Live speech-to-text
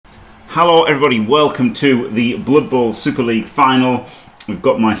Hello everybody, welcome to the Blood Bowl Super League final. We've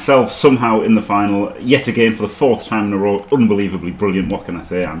got myself somehow in the final, yet again for the fourth time in a row. Unbelievably brilliant, what can I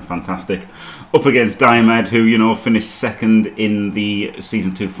say, I'm fantastic. Up against Diomed, who, you know, finished second in the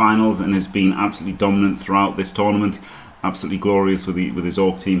Season 2 finals and has been absolutely dominant throughout this tournament. Absolutely glorious with his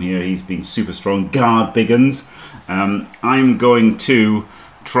Orc team here, he's been super strong. Guard Biggins. I'm going to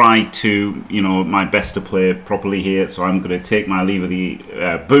try to, you know, my best to play properly here, so I'm going to take my leave of the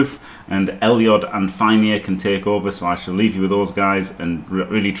booth, and Elyod and Faemir can take over, so I shall leave you with those guys and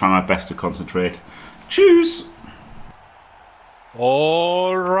really try my best to concentrate. Choose!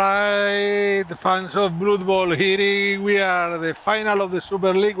 Alright, fans of Blood Bowl, here we are, the final of the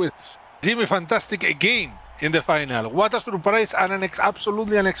Super League with Jimmy Fantastic again in the final. What a surprise and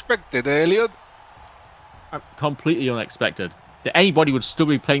absolutely unexpected, Elyod? Completely unexpected. That anybody would still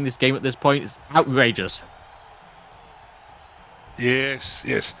be playing this game at this point is outrageous. Yes,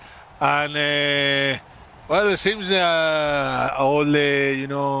 yes. And, well, it seems all the, you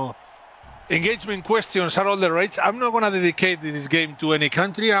know, engagement questions are all the rage. I'm not going to dedicate this game to any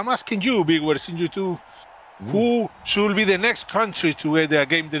country. I'm asking you, viewers in YouTube, who should be the next country to get a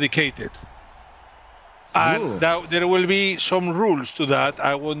game dedicated? And now there will be some rules to that.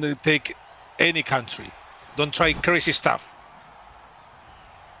 I won't take any country. Don't try crazy stuff.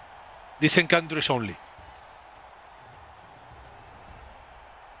 Decent countries only.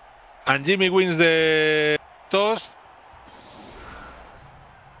 And Jimmy wins the toss.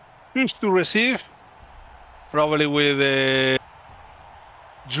 Choose to receive. Probably with a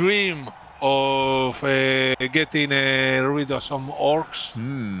dream of getting rid of some orcs.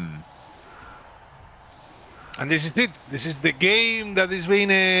 And this is it. This is the game that has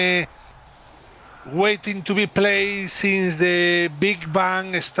been waiting to be played since the Big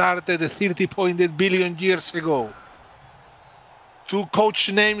Bang started 30.8 billion years ago. Two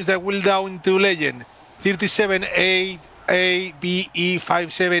coach names that will down to legend: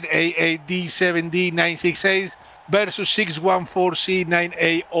 37A-B-E-57A-A-D-7D-968 versus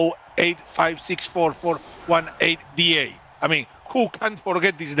 614C9A-08-564-418-DA. I mean, who can't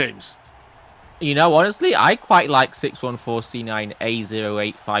forget these names? You know, honestly, I quite like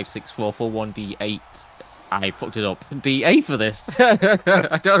 614C9A08564441D8. I fucked it up. DA for this.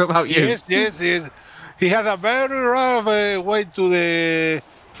 I don't know about you. Yes, yes, yes. He had a very rough way to the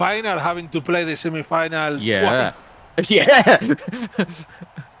final, having to play the semi-final twice. Yeah.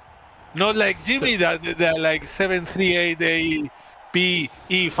 Not like Jimmy, that like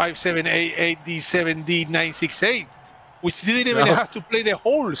 738A-B-E-57A-8-D-7D-968, which didn't even have to play the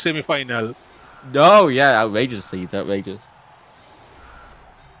whole semi-final. No, yeah, outrageously outrageous.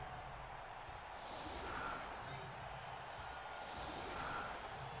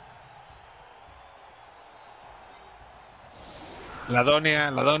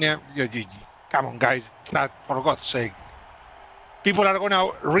 Ladonia, GG. Come on, guys, for God's sake. People are gonna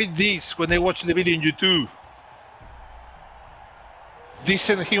read this when they watch the video on YouTube.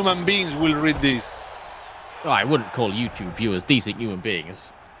 Decent human beings will read this. Oh, I wouldn't call YouTube viewers decent human beings.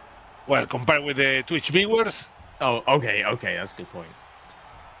 Well, compared with the Twitch viewers. Oh, okay, that's a good point.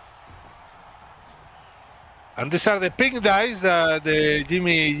 And these are the pink dice that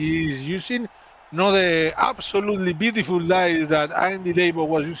Jimmy is using, not the absolutely beautiful dice that Andy Davo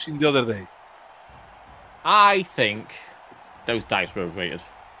was using the other day. I think those dice were overrated.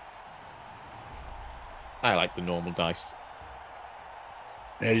 I like the normal dice.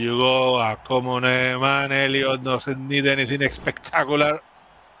 There you go, a common man. Elyod doesn't need anything spectacular.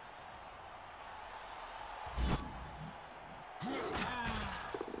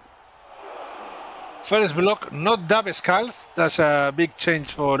 First block, not dab skulls. That's a big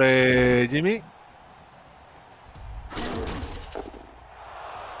change for Jimmy.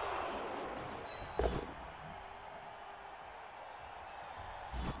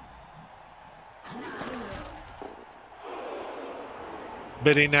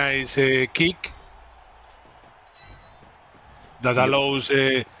 Very nice kick that allows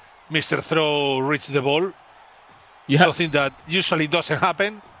Mr. Throw reach the ball. Something that usually doesn't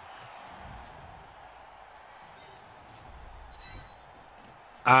happen.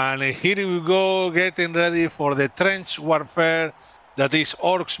 And here we go, getting ready for the trench warfare that is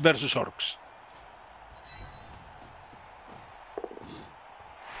orcs versus orcs.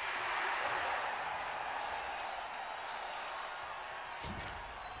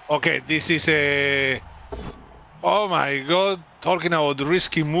 Okay, this is a... Oh my god, talking about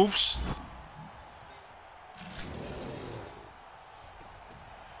risky moves.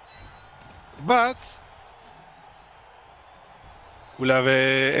 But will have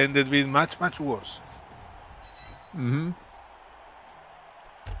ended with much worse.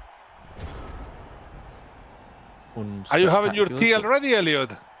 Are you having your tea already,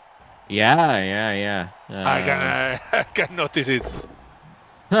 Elyod? Yeah. I can notice it.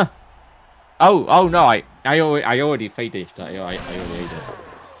 Huh. Oh no! I already finished. I already ate it.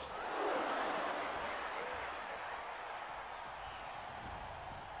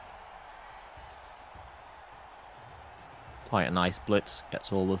 Quite a nice blitz.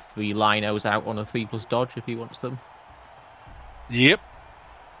 Gets all the 3 linos out on a 3+ dodge if he wants them. Yep.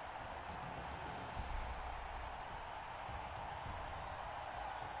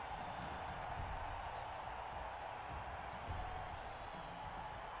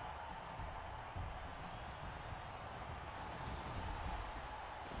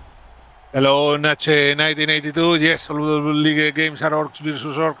 Hello, Nache 1982. Yes, all the league games are Orcs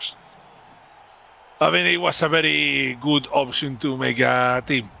versus Orcs. I mean, it was a very good option to make a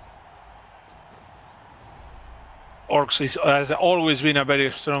team. Orcs has always been a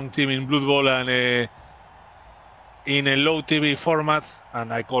very strong team in Blood Bowl and in a low TV formats,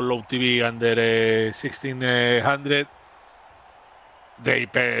 and I call low TV under 1600.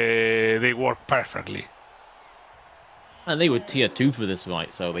 They work perfectly. And they were tier 2 for this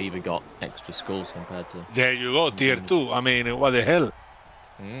fight, so they even got extra skulls compared to... There you go, tier 2. I mean, what the hell?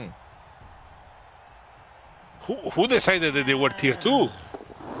 Mm. Who decided that they were tier 2?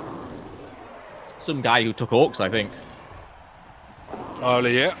 Some guy who took Orcs, I think.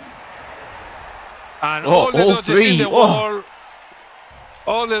 Probably, yeah. And Oh, all the all dodges 3. in the wall.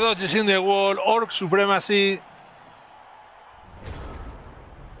 All the dodges in the wall. Orc supremacy.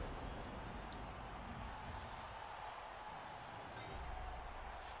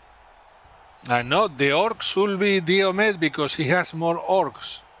 And no, the orc should be Diomed because he has more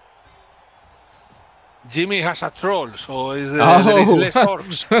orcs. Jimmy has a troll, so there is less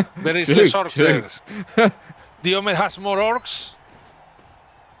orcs. There is less orcs there. Diomed has more orcs.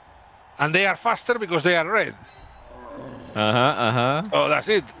 And they are faster because they are red. Oh, that's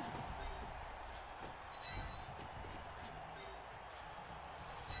it.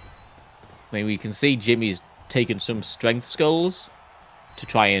 I mean, we can see Jimmy's taken some strength skulls to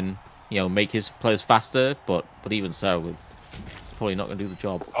try and, make his players faster, but even so, it's probably not going to do the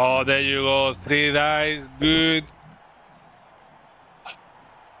job. Oh, there you go. 3 dice. Good.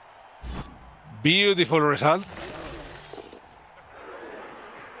 Beautiful result.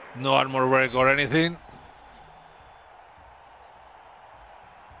 No armor break or anything.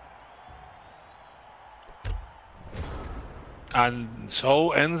 And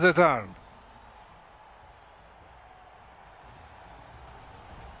so ends the turn.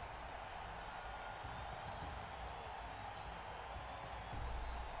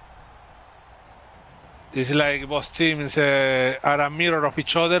 It's like both teams are a mirror of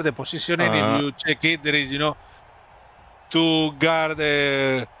each other. The positioning, if you check it, there is, 2 guard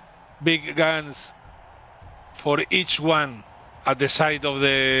big guns for each one at the side of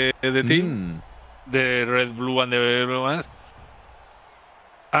the team. The red, blue, and the blue ones.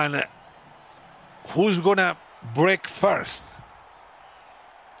 And who's gonna break first?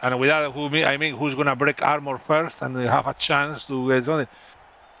 And with that, I mean who's gonna break armor first and have a chance to get something.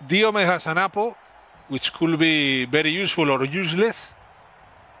 Diomed has an apple, which could be very useful or useless.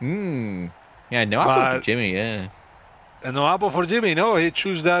 Yeah, no apple for Jimmy, yeah. No apple for Jimmy, no. He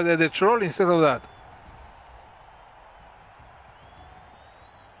chose the troll instead of that.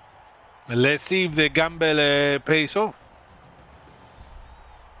 Let's see if the gamble pays off.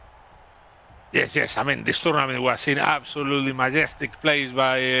 Yes. I mean, this tournament was in absolutely majestic plays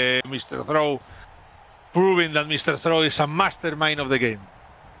by Mr. Throw, proving that Mr. Throw is a mastermind of the game.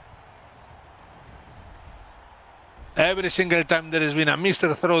 Every single time there has been a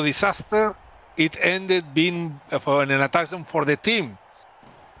Mr. Throw disaster, it ended being an attack for the team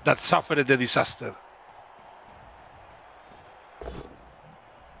that suffered the disaster.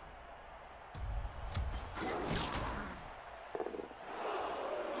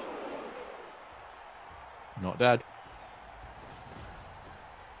 Not dead.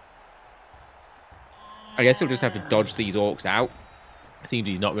 I guess he'll just have to dodge these orcs out. It seems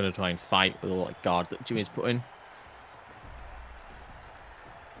he's not going to try and fight with all that guard that Jimmy's put in.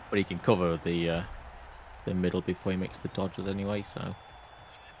 But he can cover the middle before he makes the dodges anyway, so...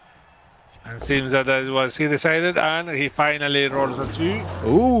 And it seems that was he decided, and he finally rolls a 2.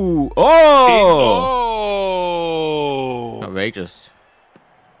 Ooh! Oh! Oh! Outrageous.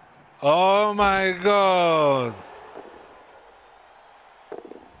 Oh my god!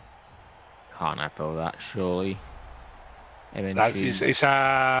 Can't echo that, surely. That is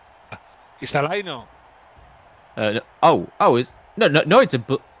a lino. No, it's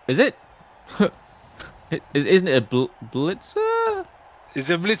a is it? Isn't it a blitzer? Is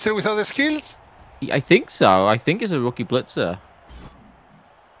the blitzer without the skills? I think so. I think it's a rookie blitzer.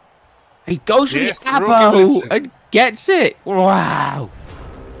 He goes for Yes, the rookie elbow blitzer. and gets it. Wow.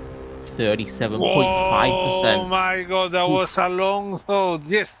 Oh 37.5%. my God, that was a long throw.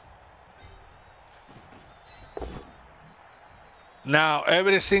 Yes. Now,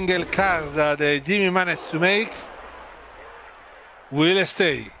 every single cast that Jimmy managed to make will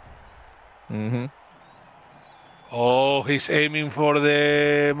stay. Mm-hmm. Oh, he's aiming for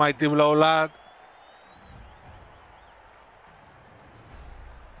the mighty blow, lad.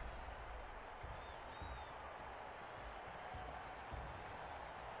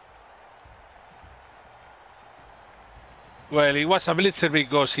 Well, it was a blitzer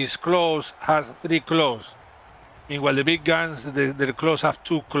because his claws has 3 claws. Meanwhile, the big guns, their claws have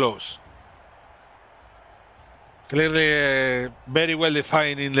 2 claws. Clearly, very well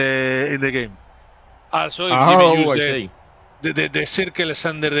defined in the game. Also, if Jimmy Oh, used I see. the circles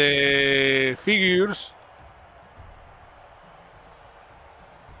under the figures,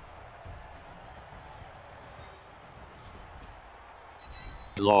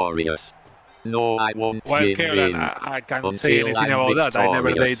 Glorious. No, I won't Well, give Kevlan, in I can't until say anything I'm about that. I never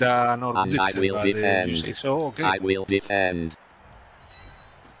victorious. played an orc And I blitzer, will but you defend. say so, okay. I will defend.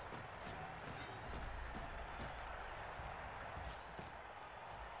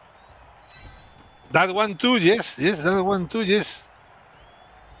 that one too, yes, that one too, yes.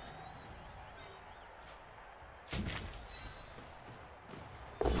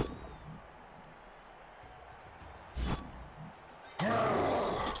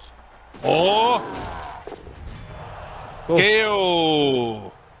 Oh, Oh,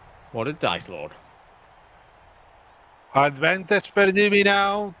 KO. what a dice lord. Advantage per Jimmy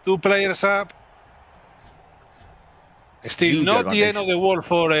now, 2 players up. Still Huge not the end advantage. of the world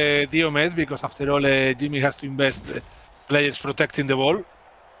for Diomed, because after all, Jimmy has to invest players protecting the ball.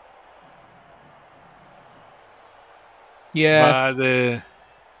 Yeah, But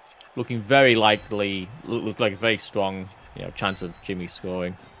looking very likely. Look like a very strong, chance of Jimmy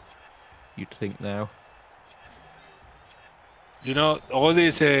scoring. You'd think now. you know, all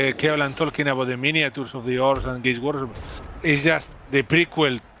this Kevlan talking about the miniatures of the orcs and Gaze Wars is just the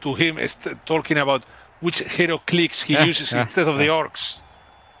prequel to him talking about which hero clicks he uses instead of the orcs.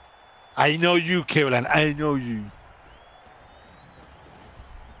 I know you, Kevlan. I know you.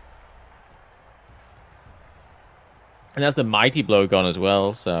 And that's the mighty blow gone as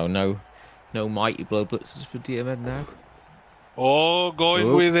well. So no mighty blow blitzes for Diomed now. Oh, going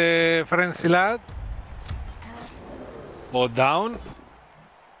Oh. with the frenzy lad. Or down.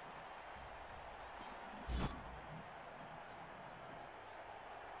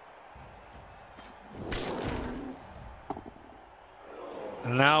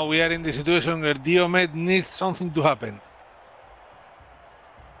 And now we are in the situation where Diomed needs something to happen.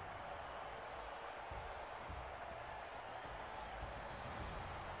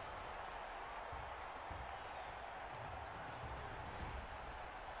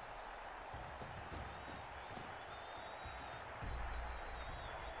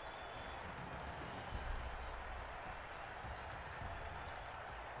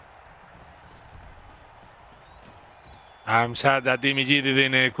 I'm sad that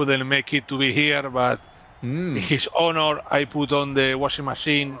DMG couldn't make it to be here, but in his honor, I put on the washing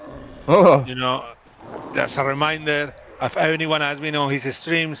machine. Oh. You know, that's a reminder. If anyone has been on his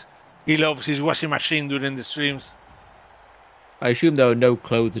streams, he loves his washing machine during the streams. I assume there are no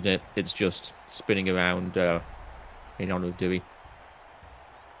clothes in it. It's just spinning around in honor of Dewey.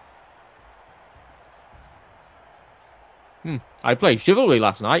 I played Chivalry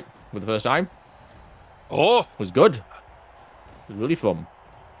last night for the first time. Oh, It was good. It was really fun.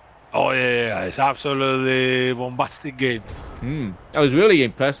 oh yeah, it's absolutely bombastic game. I was really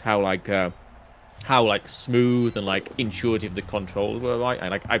impressed how smooth and intuitive the controls were. Right,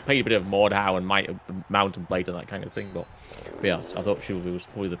 and I played a bit of Mordhau and Mountain Blade and that kind of thing, but yeah, I thought Chivalry was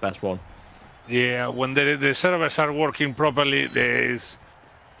probably the best one. Yeah, when the servers are working properly, there's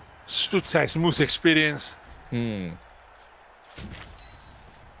such a smooth experience.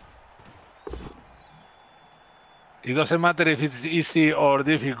 It doesn't matter if it's easy or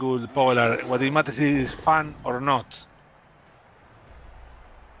difficult, Polar. What it matters is fun or not.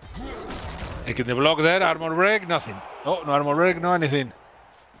 Taking the block there, armor break, nothing. Oh, no armor break, no anything.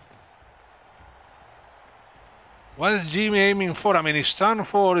 What is Jimmy aiming for? I mean, he's done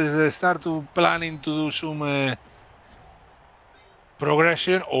for is they start to planning to do some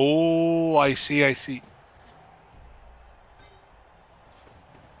progression. Oh, I see, I see.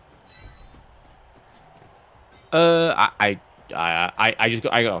 I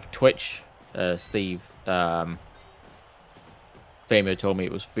got off Twitch. Steve Faemir told me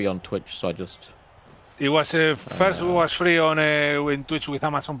it was free on Twitch, so I just It was first it was free on in Twitch with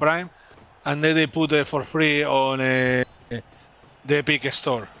Amazon Prime, and then they put it for free on the Epic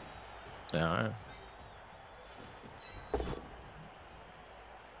Store. Yeah.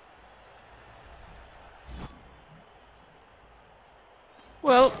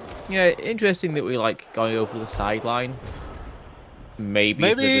 Well, yeah, interesting that we like going over the sideline. Maybe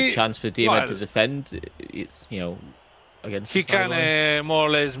if there's a chance for Diomed to defend, it's against he the sideline. can more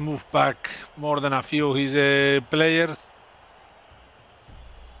or less move back more than a few of his players.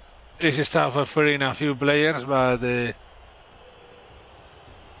 He's still offering a few players, but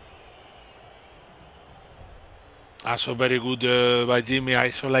also very good by Jimmy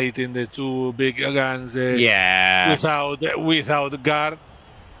isolating the two big guns without guard.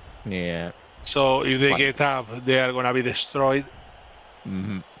 Yeah. So if they get up, they are gonna be destroyed.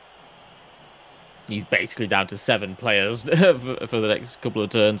 Mm-hmm. He's basically down to 7 players for the next couple of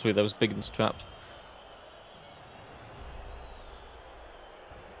turns with those big ones trapped.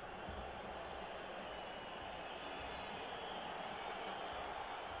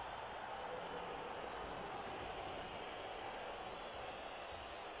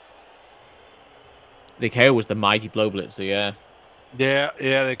 The KO was the mighty blow blitzer, yeah. Yeah,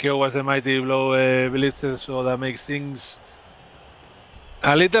 the KO was the mighty blow blitzer, so that makes things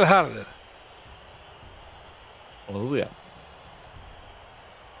a little harder. Oh, yeah.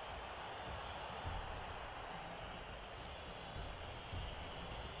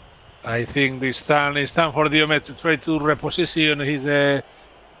 I think it's time for Diomed to try to reposition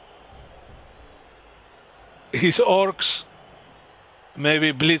his orcs.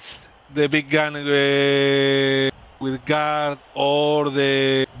 Maybe blitz the big gun with guard, or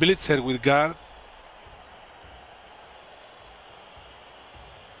the blitzer with guard.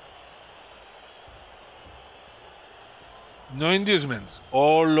 No inducements.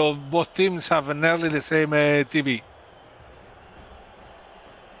 All of both teams have nearly the same TV.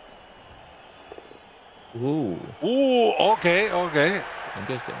 Ooh. Ooh, okay.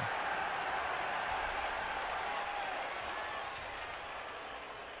 Interesting.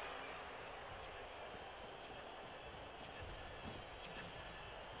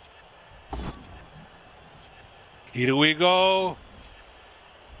 Here we go.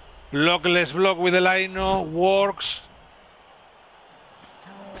 Blockless block with the lino works.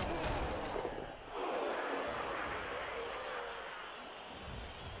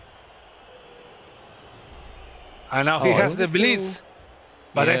 And now he has the blitz.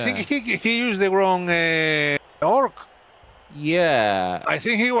 But I think he used the wrong orc. Yeah. I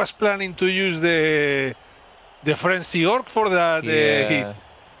think he was planning to use the frenzy orc for that hit.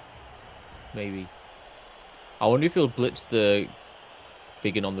 Maybe. I wonder if he'll blitz the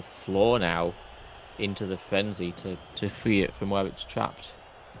big one on the floor now into the frenzy to free it from where it's trapped.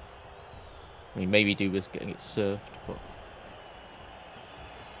 I mean, maybe do was getting it surfed, but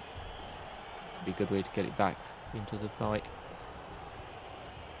it'd be a good way to get it back into the fight.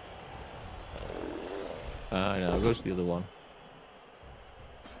 No, it goes to the other one.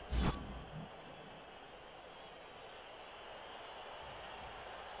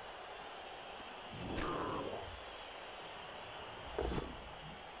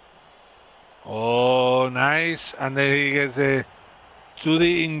 Oh, nice. And then he gets the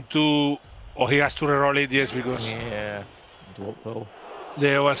 2D into... Oh, he has to reroll it, yes, because... Yeah.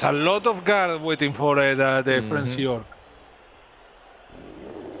 There was a lot of guard waiting for the frenzy orc.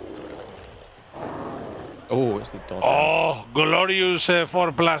 Oh, it's the dodge. Oh, glorious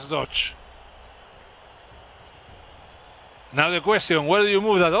 4+ dodge. Now the question, where do you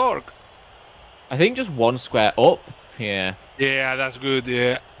move that orc? I think just 1 square up. Yeah. Yeah, that's good,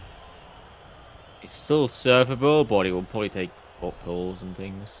 yeah. It's still surfable, but it will probably take up pulls and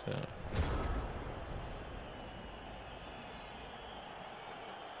things. So.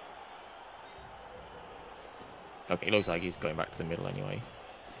 Okay, looks like he's going back to the middle anyway.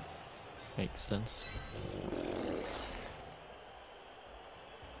 Makes sense.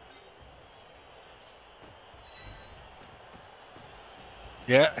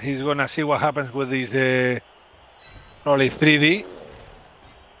 Yeah, he's gonna see what happens with this probably 3D.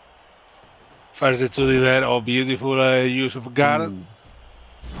 First the 2D there. Oh, beautiful use of guard. Ooh.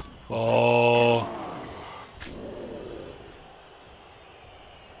 Oh.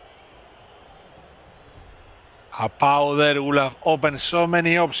 A powder will have opened so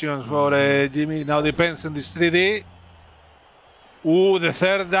many options for Jimmy. Now depends on this 3D. Ooh, the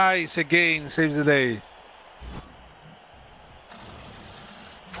third dice again saves the day.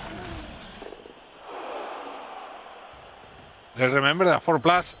 Let's remember that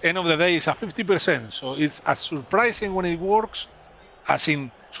 4+, end of the day, is a 50%. So it's as surprising when it works as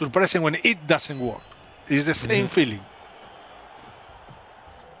in surprising when it doesn't work. It's the same feeling.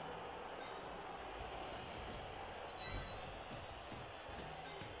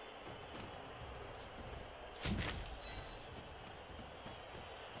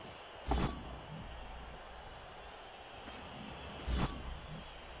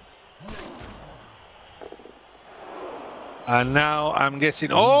 And now I'm guessing.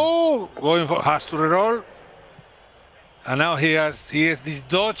 Oh, going for has to reroll. And now he has this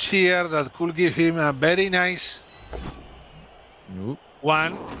dodge here that could give him a very nice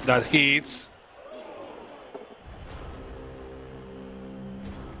one that hits.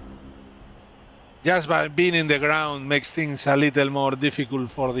 Just by being in the ground makes things a little more difficult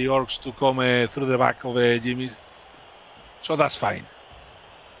for the orcs to come through the back of Jimmy's. So that's fine.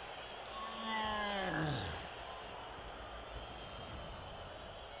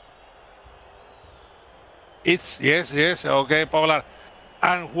 It's yes, okay, Paula.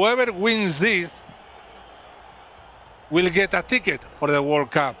 And whoever wins this will get a ticket for the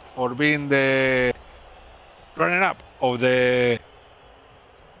World Cup for being the runner-up of the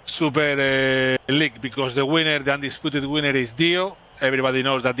Super League, because the winner, the undisputed winner, is Dio. Everybody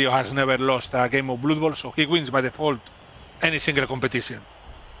knows that Dio has never lost a game of Blood Bowl, so he wins by default any single competition.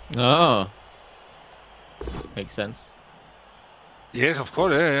 Oh, makes sense. Yes, of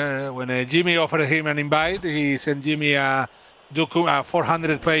course. When Jimmy offered him an invite, he sent Jimmy a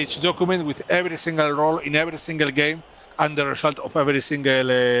 400-page document with every single roll in every single game and the result of every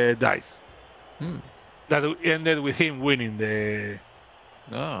single dice. That ended with him winning the.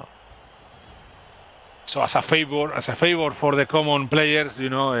 Oh. So as a favor for the common players, you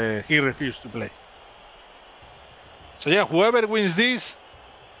know, he refused to play. So yeah, whoever wins this,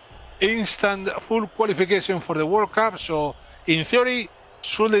 instant full qualification for the World Cup. So in theory,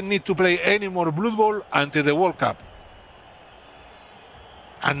 shouldn't need to play any more Blood Bowl until the World Cup.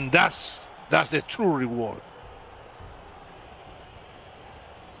 And that's the true reward.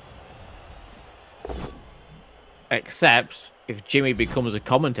 Except if Jimmy becomes a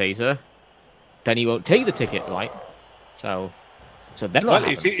commentator, then he won't take the ticket, right? So then what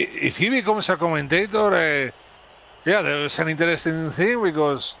happens? If he becomes a commentator, yeah, there's an interesting thing,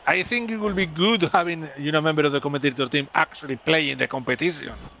 because I think it will be good having, you know, a member of the commentator team actually playing the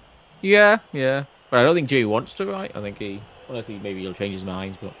competition. Yeah. But I don't think Jimmy wants to, right? I think maybe he'll change his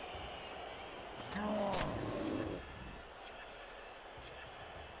mind, but.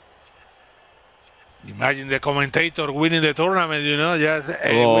 Imagine the commentator winning the tournament, you know, just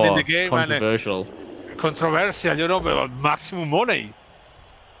winning the game. Controversial. Controversial, you know, but maximum money.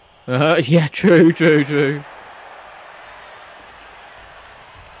 Yeah, true.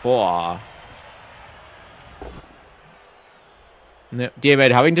 Wow. No,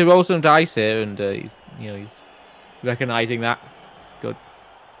 Diomed having to roll some dice here, and he's recognizing that. Good.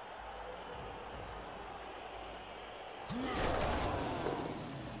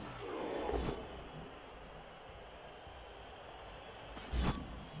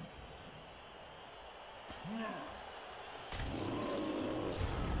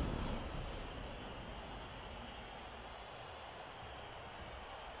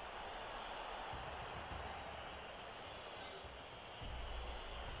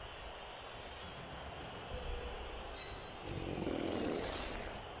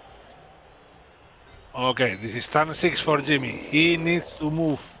 Okay, this is turn 6 for Jimmy. He needs to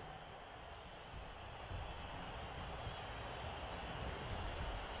move.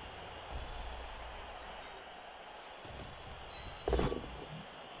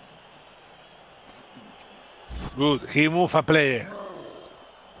 Good, he moved a player.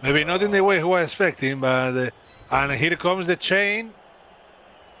 Maybe not in the way he was expecting, but... and here comes the chain.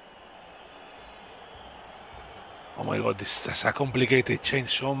 Oh my god, that's a complicated chain,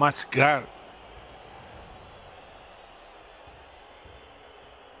 so much guard.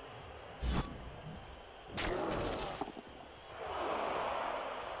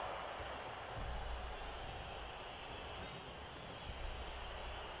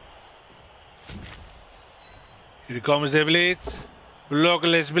 Here comes the blitz,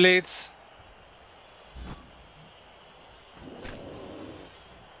 blockless blitz.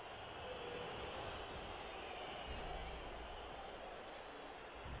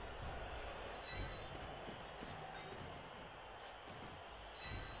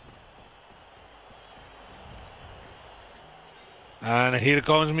 And here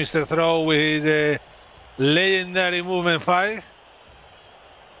comes Mr. Throw with his legendary movement 5.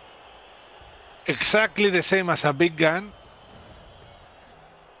 Exactly the same as a big gun.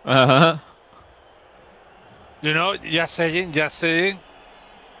 Uh-huh. You know, just saying.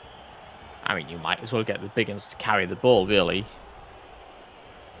 I mean, you might as well get the big ones to carry the ball, really.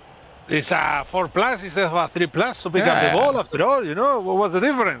 It's a 4+ instead of a 3+ to pick up the Yeah. ball. After all, you know, what was the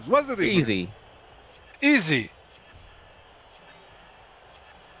difference? What's the difference? Easy. Easy.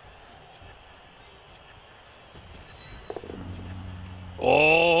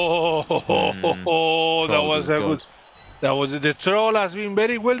 Oh, that Troll was was a good. That was the troll has been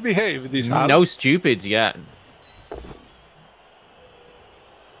very well behaved this half. No stupids yet.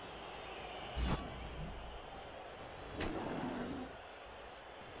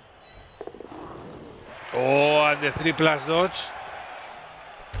 Oh, and the 3+ dodge.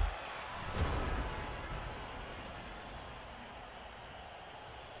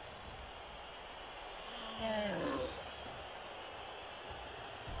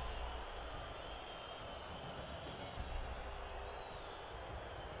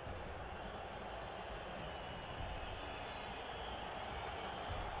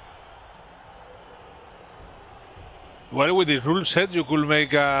 Well, with the rule set, you could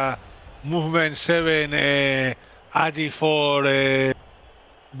make a movement 7 agi for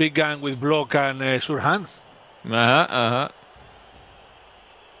big gun with block and sure hands.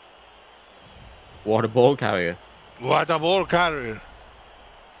 What a ball carrier. What a ball carrier.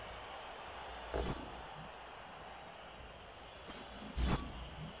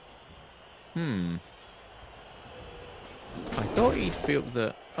 I thought he'd feel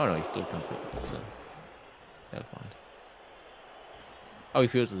the. Oh no, he still can't feel it. So never mind. Oh, he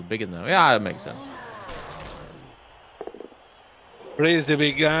feels it's bigger now. Yeah, that makes sense. Raise the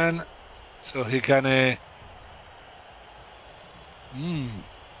big gun so he can.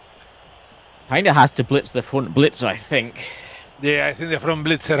 Kinda has to blitz the front blitzer, I think. Yeah, I think the front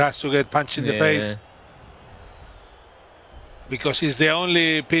blitzer has to get punched in the face. Because he's the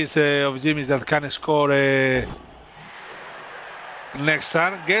only piece of Jimmy's that can score next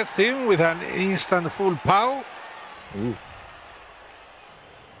turn. Get him with an instant full pow. Ooh.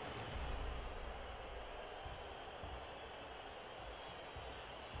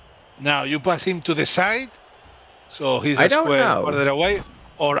 Now you pass him to the side, so he's I a don't square know. further away,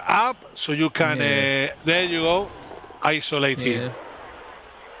 or up, so you can. There you go, isolate him.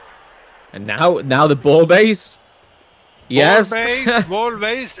 And now the ball base. Yes. Ball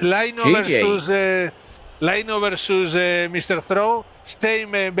base, Lino versus Mr. Throw.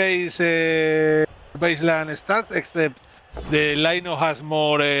 Same baseline stats, except the Lino has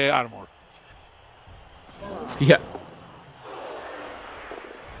more armor. Yeah.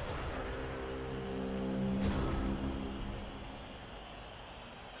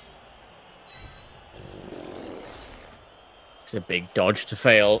 It's a big dodge to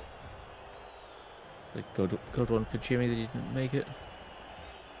fail. A good one for Jimmy that he didn't make it.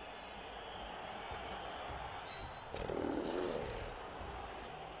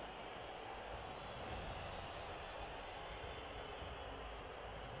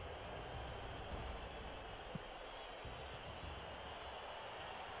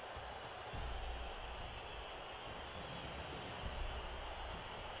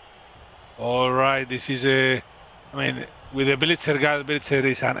 All right, this is a. I mean, with the blitzer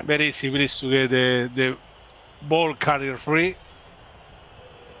is a very easy blitz to get the ball carrier free.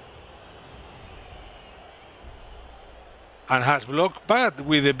 And has blocked, but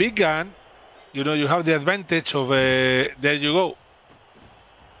with the big gun, you know, you have the advantage of, there you go.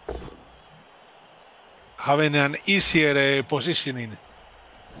 Having an easier positioning.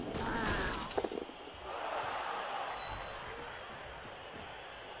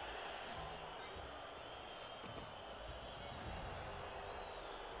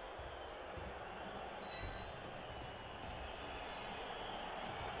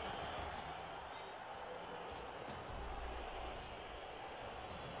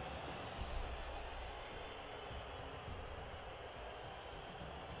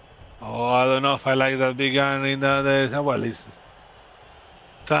 Oh, I don't know if I like that big gun in that. Well, it's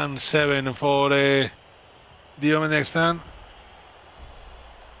turn 7 for Diomed next turn.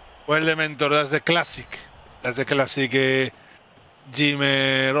 Well, the mentor, that's the classic. That's the classic Jim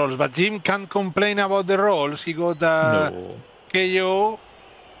rolls. But Jim can't complain about the rolls. He got KO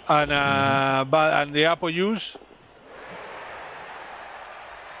and the Apo use.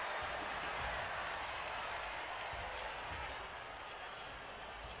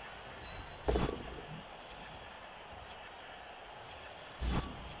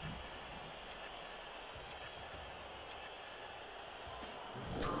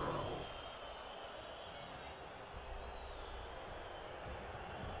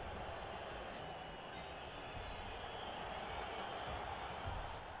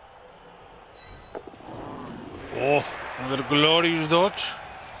 Oh, another glorious dodge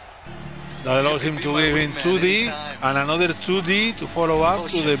that allows him to give in 2D. And another 2D to follow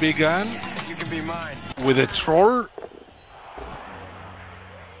up to the big gun. You can be mine. With a troll.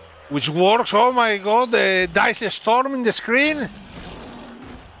 Which works. Oh my god, the dice storm in the screen.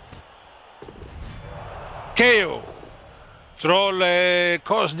 KO. Troll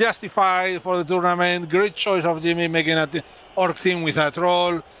cost justified for the tournament. Great choice of Jimmy making an orc team with a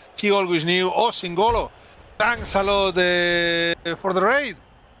troll. He always knew. Oh, Singolo. Thanks a lot for the raid.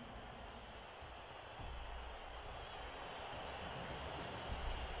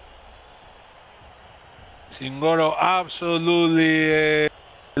 Singolo, absolutely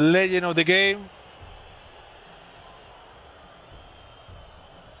legend of the game.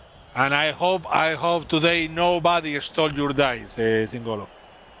 And I hope today nobody stole your dice, Singolo.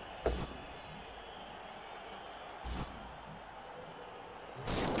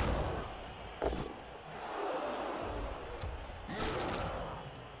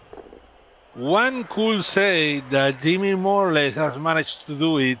 One could say that Jimmy more or less has managed to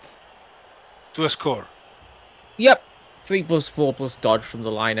do it to score. Yep. 3+4+ dodge from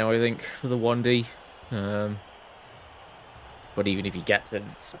the line now, I think, for the 1D. But even if he gets it,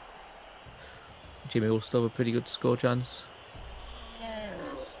 Jimmy will still have a pretty good score chance.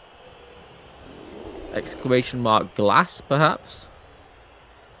 Exclamation mark glass, perhaps?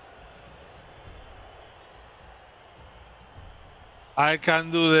 I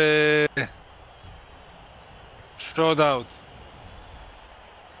can do the shot out.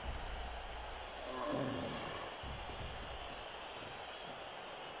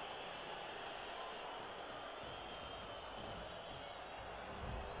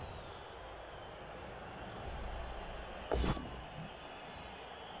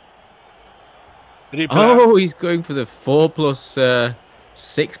 Oh, he's going for the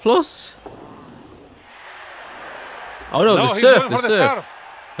 4+6+. Oh no, the he's surf, going the for surf.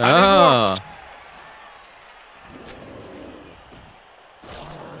 And it works.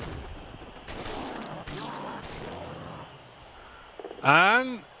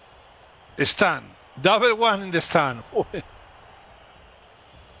 And stand. Double one in the stand.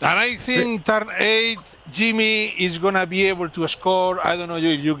 And I think turn 8, Jimmy is going to be able to score. I don't know if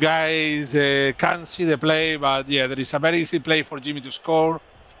you guys can see the play, but yeah, there is a very easy play for Jimmy to score.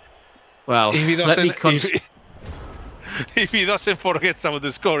 Well, If he doesn't, if he doesn't forget some of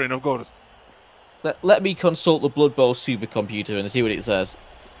the scoring, of course. let me consult the Blood Bowl supercomputer and see what it says.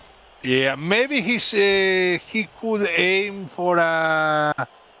 Yeah, maybe he could aim for a...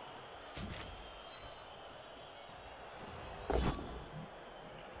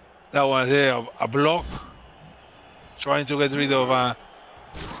 That was a block, trying to get rid of a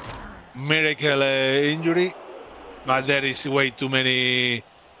miracle injury, but there is way too many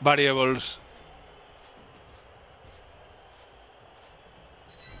variables.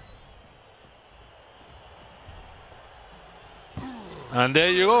 And there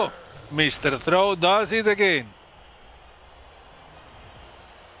you go. Mr. Throw does it again.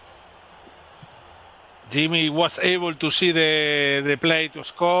 Jimmy was able to see the play to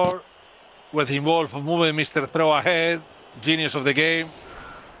score. Was involved for moving Mr. Throw ahead. Genius of the game.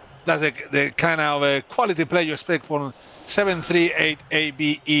 That's the kind of quality play you expect from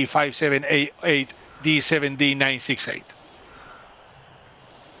 738ABE5788D7D968.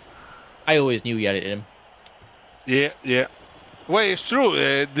 I always knew he had it in him. Yeah. Well, it's true.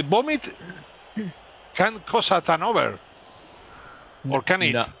 The vomit can cause a turnover. Or can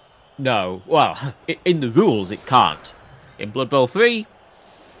it? No. Well, in the rules, it can't. In Blood Bowl 3,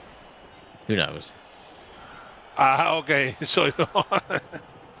 who knows? Okay. So...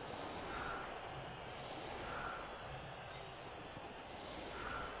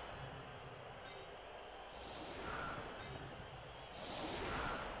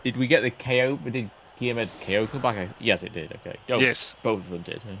 Did we get the KO? Did Diomed's KO come back? Yes, it did. Okay. Oh, yes. Both of them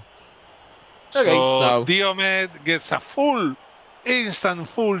did. So, Okay, so Diomed gets a instant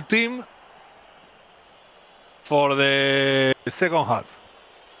full team for the second half.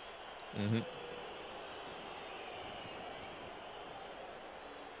 Mm-hmm.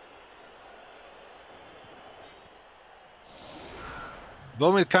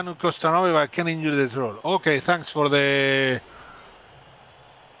 Vomit cannot cost an over, but can injure the troll. Okay, thanks for the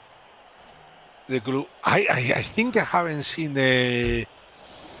clue. I think I haven't seen the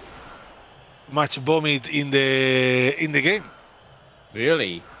much vomit in the game.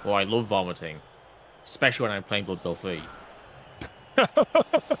 Really? Oh, I love vomiting, especially when I'm playing Blood Bowl 3. I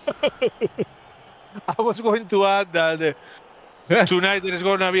was going to add that tonight there is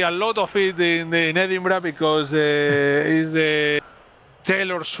going to be a lot of it in Edinburgh because it's the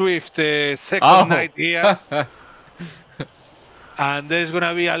Taylor Swift second night here. And there's going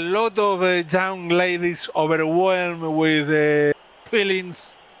to be a lot of young ladies overwhelmed with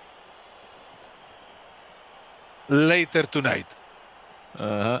feelings later tonight.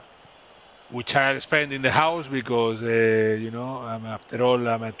 Which I'll spend in the house because, after all,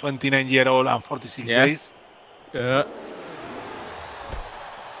 I'm a 29-year-old and 46 days. Yeah.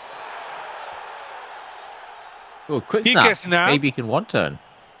 Oh, quick snap. Maybe you can one turn.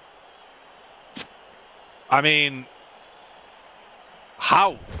 I mean,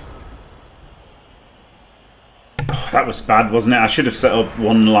 how? Oh, that was bad, wasn't it? I should have set up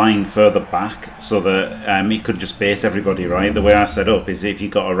one line further back so that he could just base everybody, right? The way I set up is if you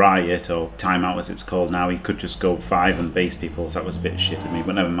got a riot, or timeout as it's called now, he could just go 5 and base people. So that was a bit shit of me,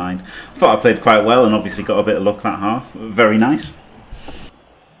 but never mind. I thought I played quite well and obviously got a bit of luck that half. Very nice.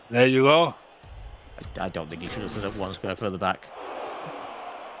 There you go. I don't think he should have set up one square further back.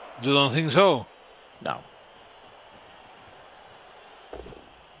 You don't think so? No.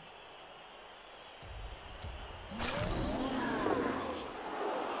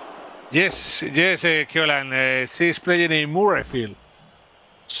 Yes, Kiolan. She's playing in Murrayfield.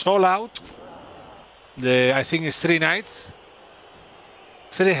 Sold out. I think it's 3 nights.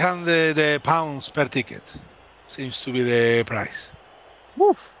 £300 per ticket seems to be the price.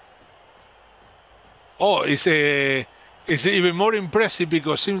 Woof. Oh, it's even more impressive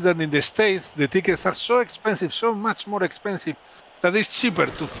because it seems that in the States the tickets are so expensive, so much more expensive, that it's cheaper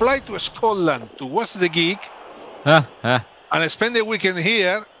to fly to Scotland to watch the gig and spend the weekend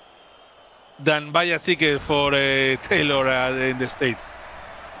here than buy a ticket for Taylor in the States.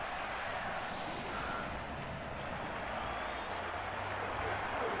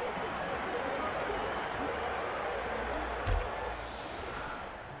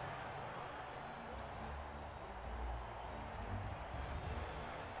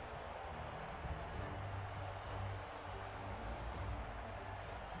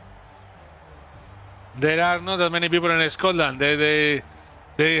 There are not that many people in Scotland. They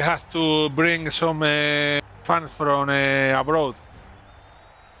have to bring some fans from abroad.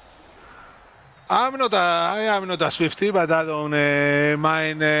 I am not a Swiftie, but I don't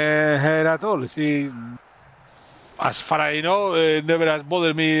mind her at all. She, as far as I know, never has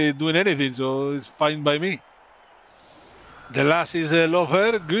bothered me doing anything, so it's fine by me. The last is love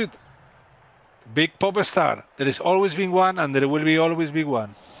her, good. Big pop star. There has always been one, and there will always be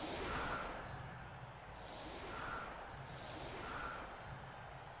one.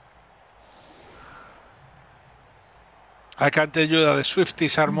 I can tell you that the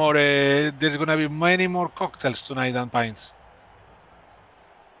Swifties are more. There's going to be many more cocktails tonight than pints.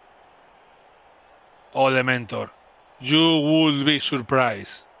 Oh, the mentor. You would be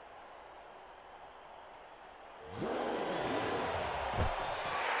surprised.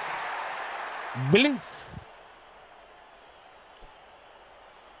 Blink.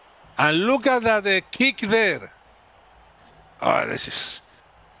 And look at that kick there. Oh, this is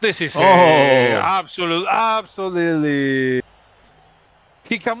absolutely.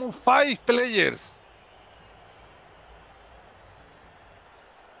 He can move 5 players.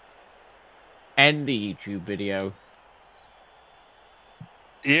 End the YouTube video.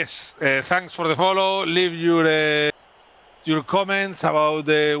 Yes, thanks for the follow. Leave your comments about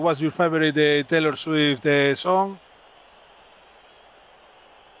what's your favorite Taylor Swift song.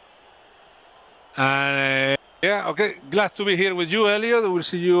 And yeah, okay. Glad to be here with you, Elyod. We'll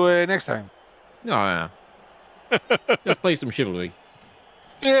see you next time. Oh, yeah. Let's play some Chivalry.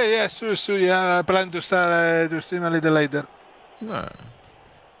 Yeah, sure. Yeah, I plan to start to stream a little later. No.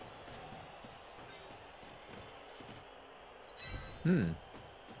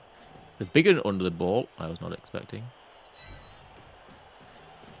 The bigger under the ball, I was not expecting.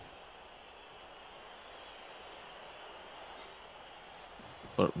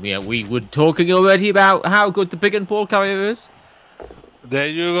 But yeah, we were talking already about how good the big and ball carrier is. There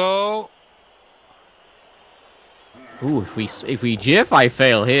you go. Ooh, if we GFI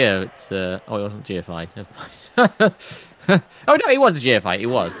fail here, it's oh, it wasn't GFI. Never mind. Oh no, it was a GFI. It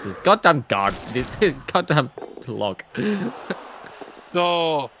was the goddamn guard, the goddamn log.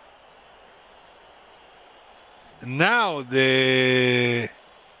 So now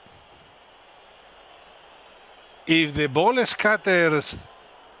if the ball scatters,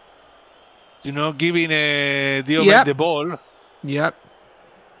 giving Diomed the ball. Yep.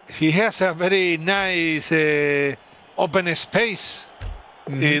 He has a very nice open space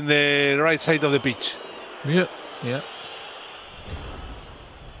in the right side of the pitch. Yeah.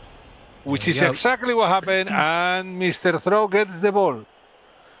 Which is exactly what happened, and Mr. Throw gets the ball.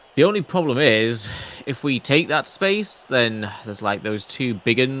 The only problem is, if we take that space, then there's like those two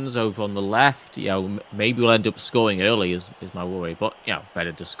big uns over on the left. You know, maybe we'll end up scoring early. Is my worry, but you know,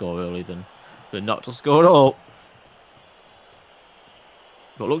 better to score early than not to score at all.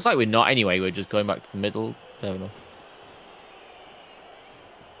 But it looks like we're not anyway. We're just going back to the middle. Fair enough.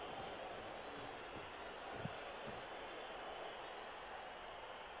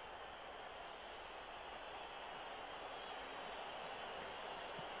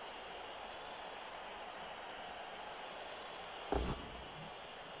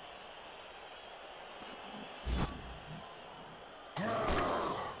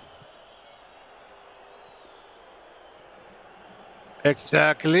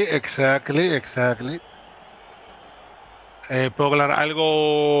 Exactly. Poglar, I'll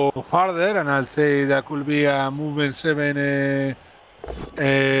go farther and I'll say that could be a movement 7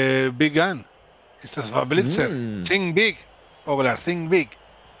 big gun. It's a blitzer. Think big, Poglar, think big.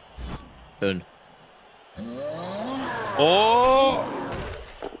 Done. Oh!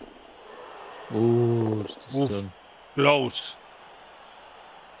 Ooh, just a stun. Close.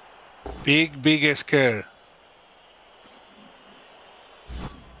 Big scare.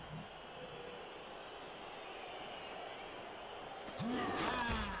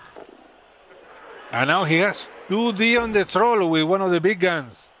 And now he has 2D on the troll with one of the big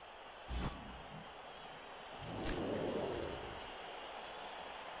guns.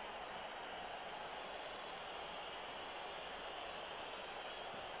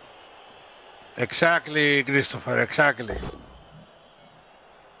 Exactly, Christopher, exactly.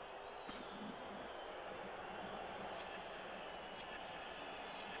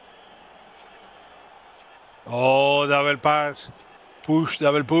 Oh, double pass. Push,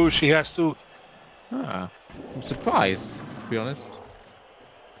 double push. He has to. I'm surprised, to be honest.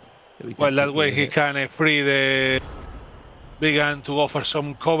 Well, that way he can free the big gun to offer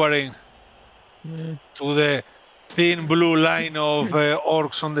some covering to the thin blue line of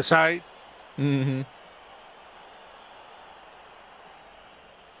orcs on the side. Mm-hmm.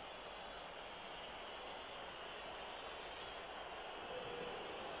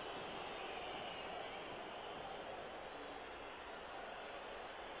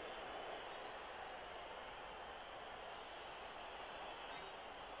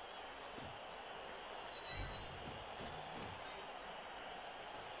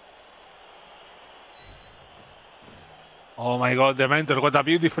 Oh my God, the mentor, what a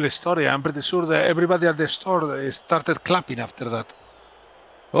beautiful story. I'm pretty sure that everybody at the store started clapping after that.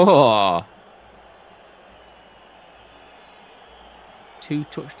 Oh! 2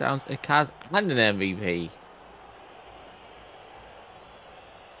 touchdowns, a Kaz, and an MVP.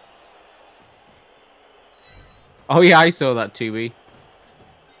 Oh yeah, I saw that, 2B.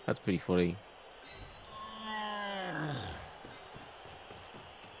 That's pretty funny.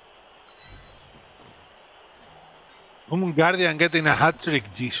 Guardian getting a hat trick,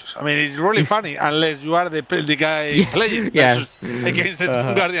 Jesus. I mean, it's really funny unless you are the guy playing yes. against the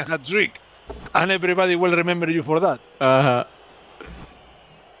Guardian hat trick. And everybody will remember you for that.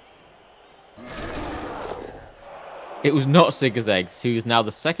 It was not Sigur's Eggs, who is now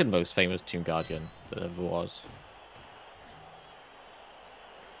the second most famous Tomb Guardian that ever was.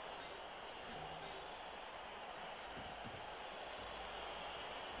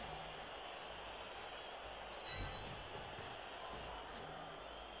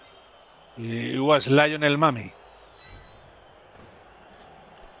 It was Lionel Mummy.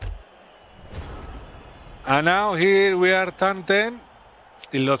 And now here we are, turn 10.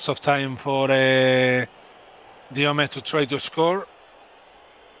 Still lots of time for Diomed to try to score.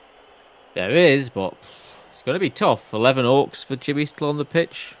 There is, but it's going to be tough. 11 orcs for Jimmy still on the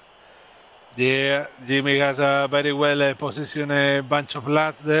pitch. Yeah, Jimmy has a very well positioned bunch of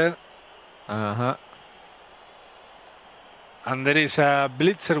lads there. And there is a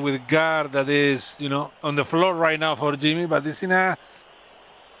blitzer with guard that is, you know, on the floor right now for Jimmy, but it's in a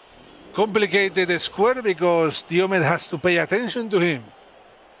complicated square because Diomed has to pay attention to him.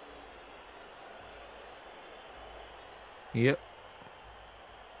 Yep.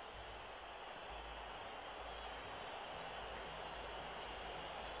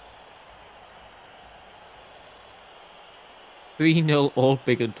 (3-0) all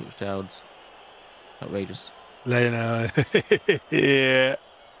big and touchdowns. Outrageous. Yeah.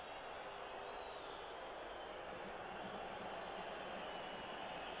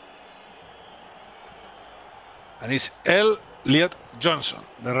 And it's Elyod Johnson,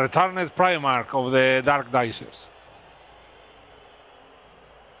 the returned Primarch of the Dark Dicers.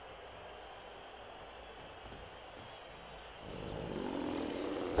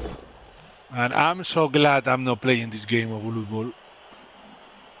 And I'm so glad I'm not playing this game of Blood Bowl.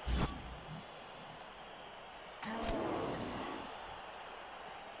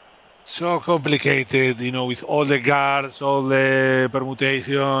 So complicated, you know, with all the guards, all the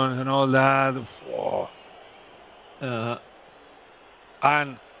permutations and all that. Whoa.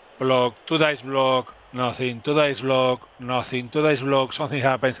 And block, 2 dice block, nothing, 2 dice block, nothing, 2 dice block, something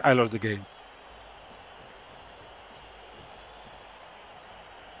happens, I lost the game.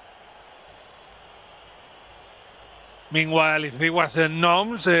 Meanwhile, if it was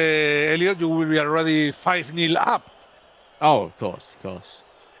Gnomes, Elyod, you will be already 5-0 up. Oh, of course, of course.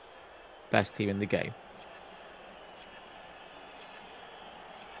 Best team in the game.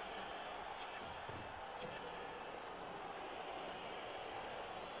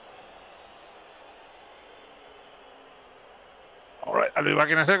 All right, I'll be back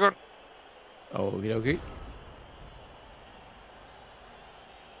in a second. Okie dokie.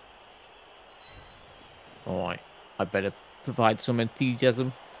 Alright, I better provide some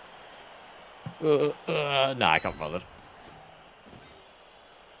enthusiasm. Nah, I can't bother.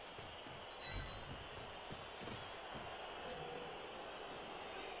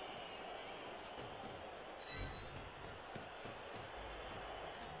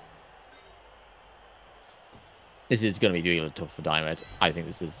 This is going to be really tough for Diomed. I think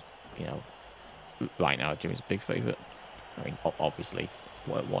this is, you know, right now Jimmy's a big favourite. I mean, obviously,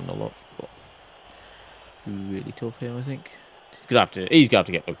 we're 1-0 up, but really tough here, I think. He's gonna have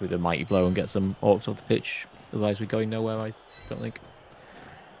to get lucky with a mighty blow and get some orcs off the pitch. Otherwise, we're going nowhere. I don't think.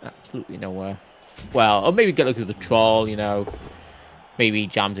 Absolutely nowhere. Well, or maybe get lucky with the troll. You know, maybe he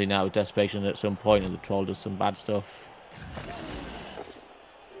jams in out of desperation at some point, and the troll does some bad stuff.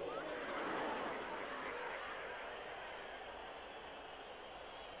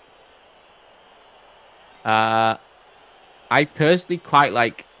 I personally quite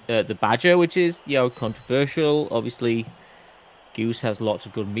like the Badger, which is, you know, controversial. Obviously, Goose has lots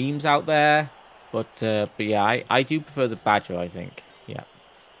of good memes out there, but yeah, I do prefer the Badger, I think. Yeah.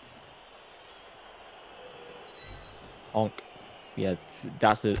 Honk. Yeah,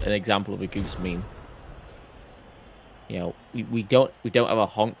 that's an example of a Goose meme. You know, we don't have a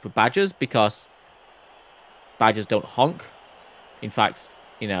honk for Badgers because Badgers don't honk. In fact,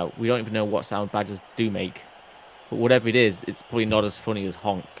 you know, we don't even know what sound Badgers do make. But whatever it is, it's probably not as funny as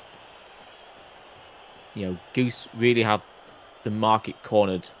honk. You know, Goose really have the market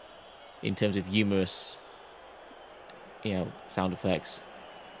cornered in terms of humorous, you know, sound effects.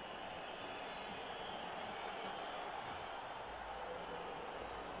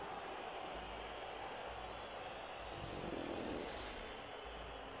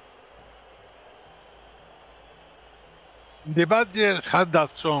 The Badgers had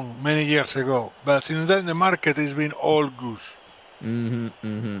that song many years ago, but since then the market has been all Goose.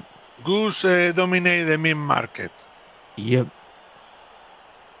 Goose dominate the meme market. Yep.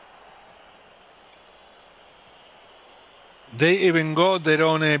 They even got their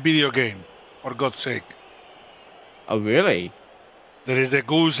own video game, for God's sake. Oh, really? There is the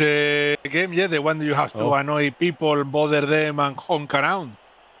Goose game, yeah, the one that you have to annoy people, bother them, and honk around.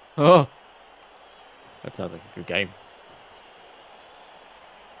 Oh, that sounds like a good game.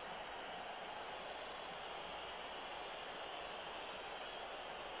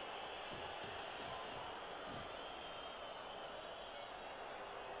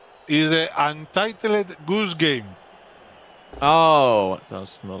 Is the Untitled Goose Game. Oh, that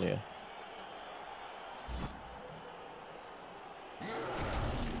sounds familiar.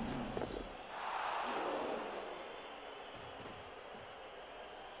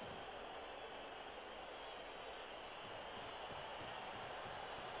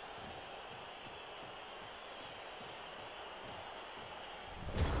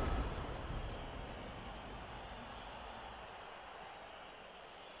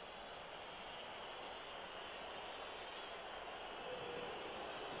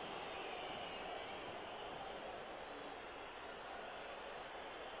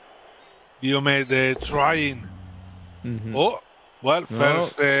 Diomed trying. Oh, well,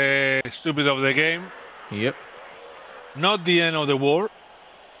 first stupid of the game. Yep. Not the end of the war.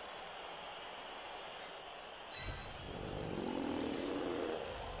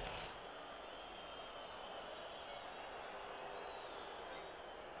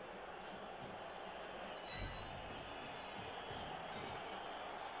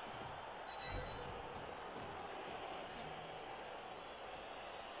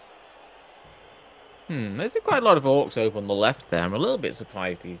 There's quite a lot of orcs over on the left there. I'm a little bit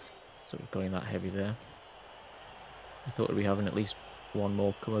surprised he's sort of going that heavy there. I thought we'd be having at least one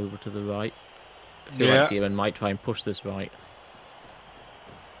more come over to the right. I feel like Diomed might try and push this right.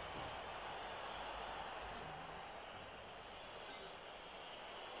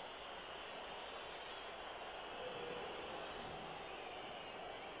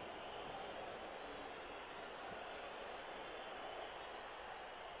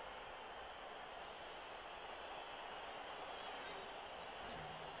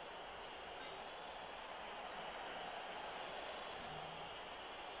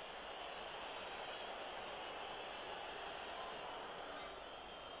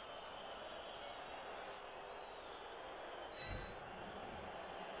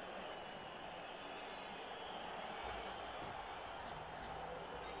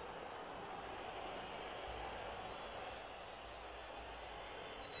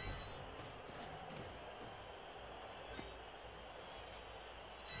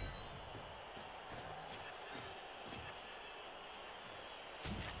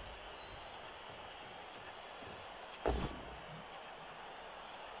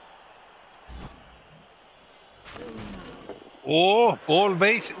 Oh, all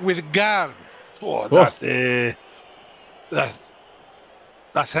base with guard. Oh, Oh.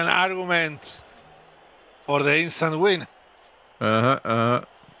 that's an argument for the instant win.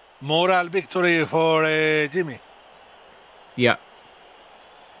 Moral victory for Jimmy. Yeah.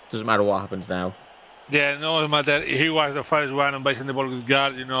 Doesn't matter what happens now. Yeah, no matter. He was the first one on basing the ball with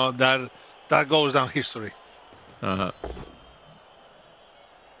guard. You know that goes down history.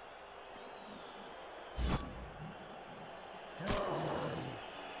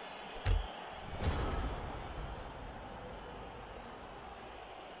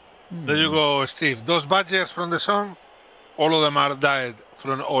 There you go, Steve. Those badgers from the song, all of them are died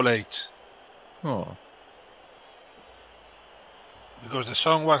from old age. Oh. Because the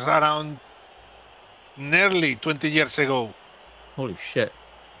song was around nearly 20 years ago. Holy shit.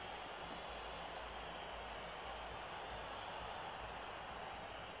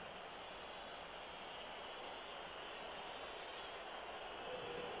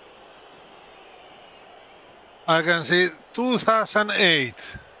 I can see 2008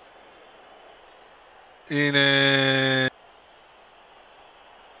 in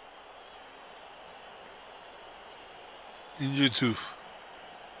YouTube.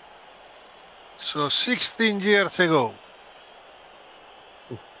 So 16 years ago.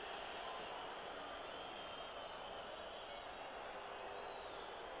 Oof.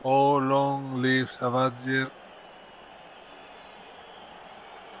 Oh, long lives a badger.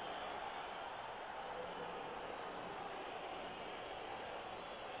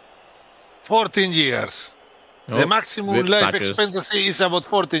 $14 years. The Oh, maximum rip life badgers. expectancy is about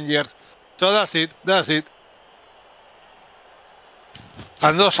 14 years. So that's it.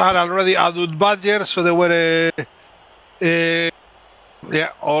 And those are already adult badgers, so they were, yeah,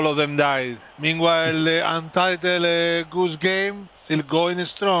 all of them died. Meanwhile, the Untitled Goose Game still going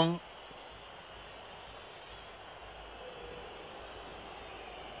strong.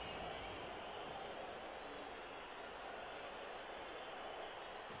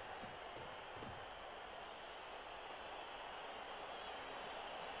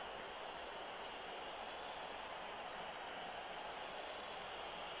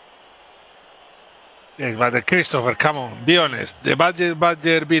 Yeah, but Christopher, come on, be honest. The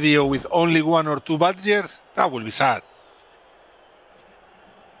badger video with only one or two badgers, that will be sad.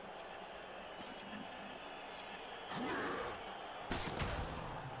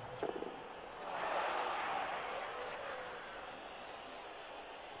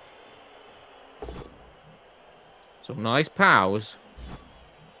 Some nice pows.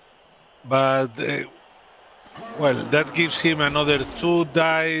 But, well, that gives him another 2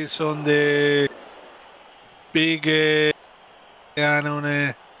 dice on the big and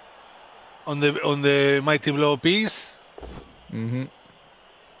on the mighty blow piece. Mm-hmm.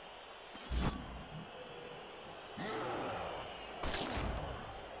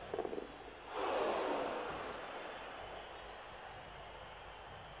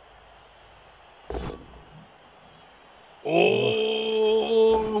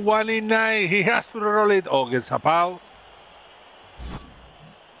 Oh, 1 in 9. He has to roll it. Oh, gets a pow.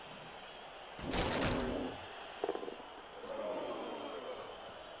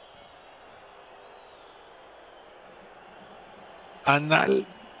 And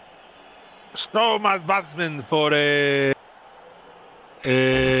so much advancement for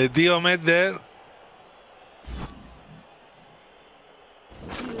Diomed there.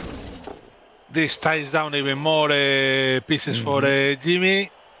 This ties down even more pieces for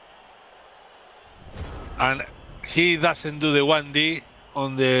Jimmy. And he doesn't do the 1D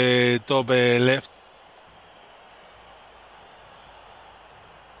on the top left.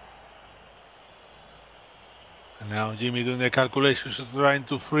 And now Jimmy doing the calculations, trying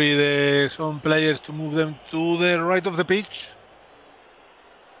to free some players to move them to the right of the pitch.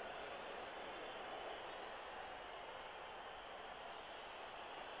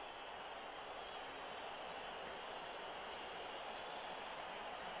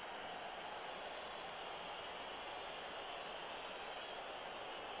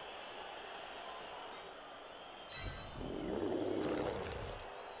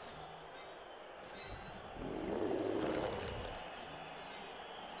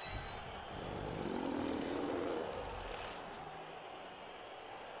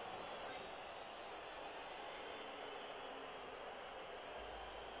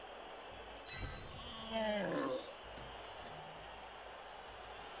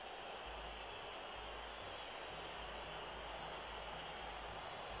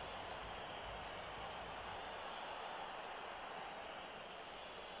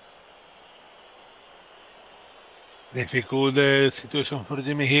 Difficult situation for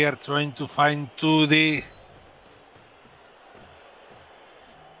Jimmy here, trying to find 2D.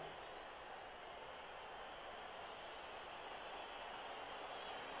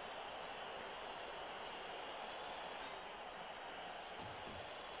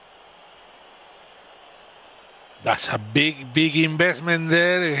 That's a big, big investment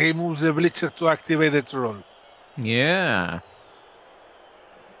there. He moves the blitzer to activate the troll. Yeah.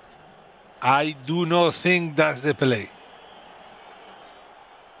 I do not think that's the play.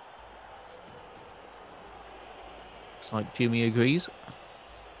 It's like Jimmy agrees.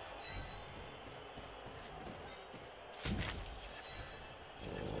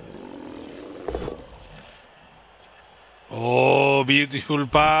 Oh, beautiful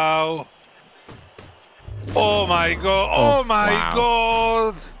pow. Oh my god. Oh my wow.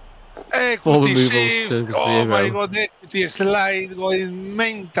 god. All Equity removals shift. to Oh my 0. god. Equity slide going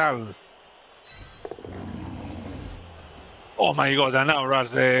mental. Oh my god. And now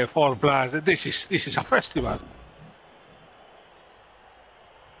rush the 4+. This is a festival.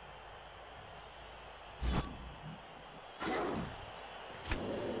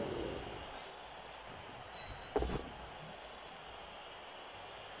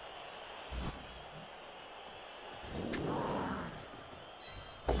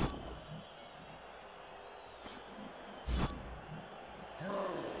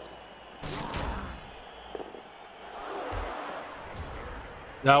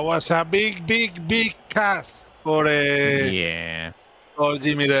 That was a big, big, big cut for Yeah. for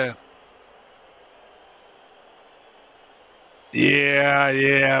Jimmy there.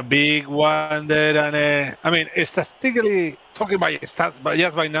 Yeah, big one there. And I mean, statistically, talking by stats, but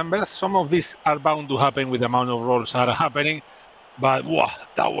just by numbers, some of these are bound to happen with the amount of rolls that are happening. But wow,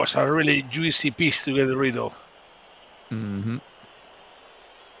 that was a really juicy piece to get rid of. Mm-hmm.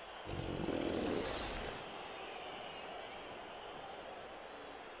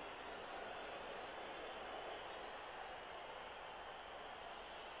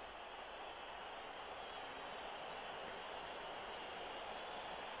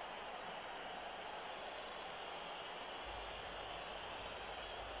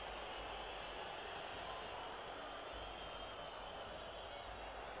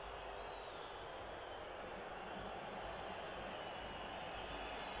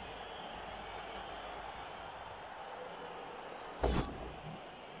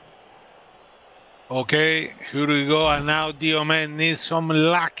 Okay, here we go. And now Diomed needs some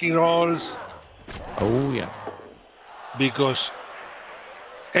lucky rolls Oh, yeah. because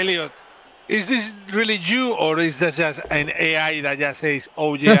Elyod, is this really you, or is this just an AI that just says,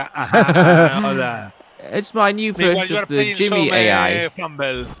 "Oh yeah, and all that"? It's my new Meanwhile, version you are of the playing Jimmy some AI.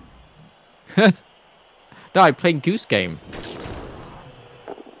 fumble. No, I'm playing Goose Game.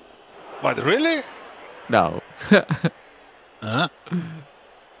 What, really? No. Huh?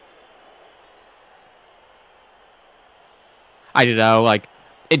 I don't know, like,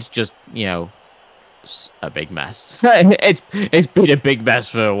 it's just, you know, a big mess. It's been a big mess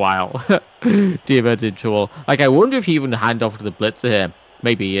for a while. Diomed's in trouble. Like, I wonder if he even hand off to the blitzer here.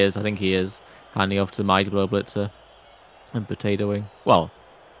 Maybe he is. I think he is handing off to the Mighty Blow blitzer and potatoing. Well,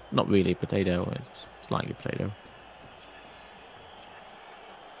 not really potato. It's slightly potato.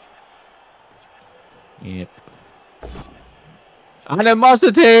 Yep.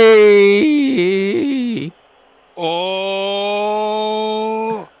 Animosity. Oh,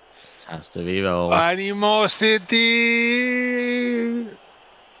 Has to be rolled. animosity.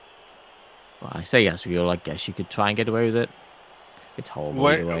 Well, I say yes, Viola. I guess you could try and get away with it. It's horrible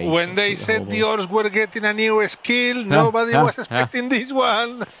either way. When they said the Orcs were getting a new skill, nobody was expecting this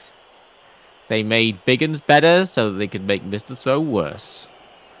one. They made big uns better so that they could make Mr. Throw worse.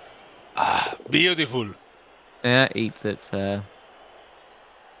 Ah, beautiful. Yeah, eats it fair.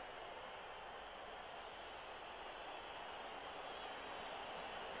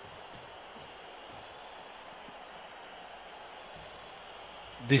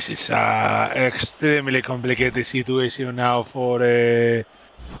 This is an extremely complicated situation now for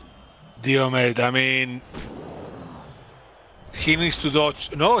Diomed. I mean, he needs to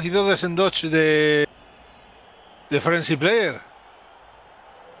dodge. No, he doesn't dodge the frenzy player.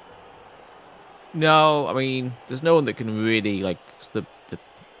 No, I mean, there's no one that can really, like, 'cause the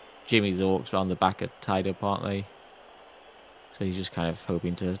Jimmy's Orcs around the back are tied up, aren't they? So he's just kind of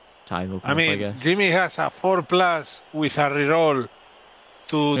hoping to tie them up, I mean, guess. Jimmy has a 4+ with a reroll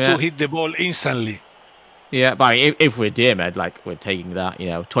to hit the ball instantly. Yeah, but I mean, if we're Diomed, like, we're taking that, you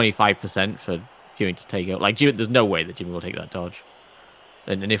know, 25% for Jimmy to take it. Like, Jimmy, there's no way that Jimmy will take that dodge.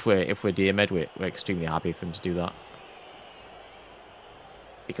 And if we're Diomed, we're extremely happy for him to do that.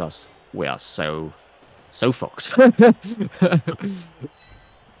 Because we are so fucked.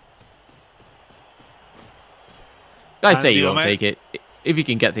 I say you won't take it. If you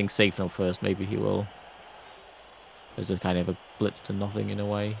can get things safe enough first, maybe he will. There's a kind of a blitz to nothing in a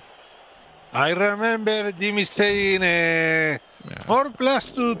way. I remember Jimmy saying,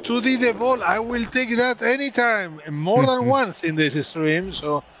 4+ to 2D the ball. I will take that anytime, more than once in this stream.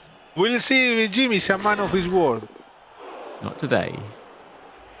 So we'll see if Jimmy's a man of his word. Not today.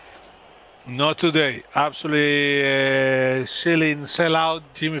 Not today. Absolutely shilling, sell out,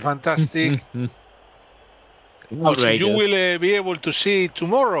 Jimmy, fantastic. Which you will be able to see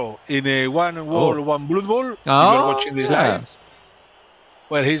tomorrow in a one World, one Blood Bowl. If you're watching this live.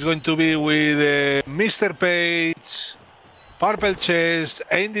 Well, he's going to be with Mr. Page, Purple Chest,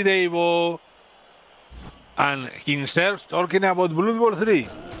 Andy Davo, and himself talking about Blood Bowl 3.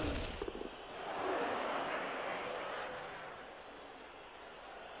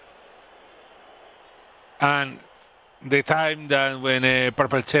 And the time that when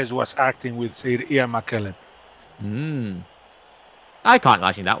Purple Chest was acting with Sir Ian McKellen. I can't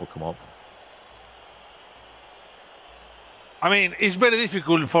imagine that will come up. I mean, it's very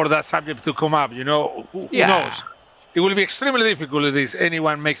difficult for that subject to come up, you know. Who knows? It will be extremely difficult if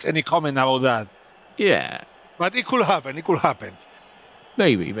anyone makes any comment about that. Yeah. But it could happen. It could happen.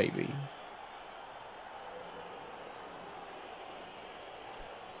 Maybe, maybe.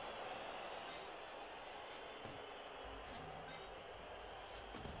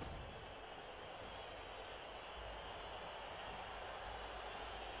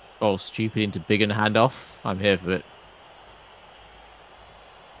 Oh, stupid into big and handoff. I'm here for it.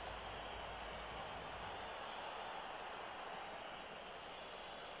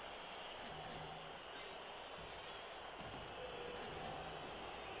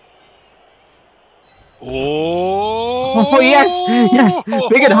 Oh, yes, yes,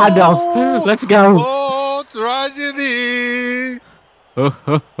 big and handoff. Let's go. Oh, tragedy.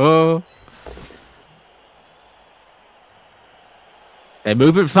 They're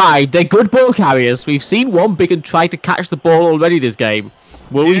moving fine. They're good ball carriers. We've seen one big and try to catch the ball already this game.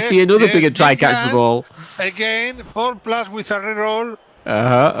 Will we see another big and try and catch the ball? Again, 4+ with a reroll.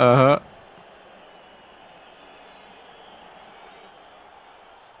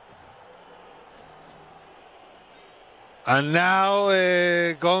 And now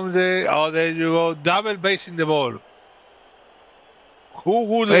comes the... Oh, there you go. Double basing the ball. Who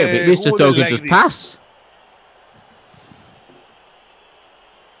would... Mr. Token just pass.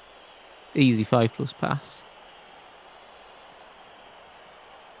 Easy 5+ pass.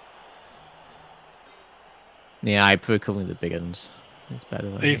 Yeah, I prefer covering the big ones. It's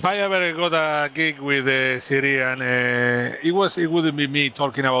better. If I ever got a gig with Syrian, it wouldn't be me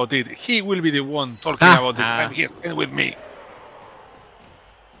talking about it. He will be the one talking about the time he spent with me.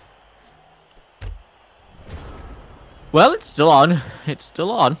 Well, it's still on. It's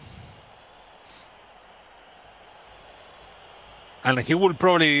still on. And he will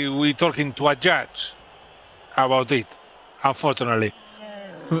probably be talking to a judge about it, unfortunately.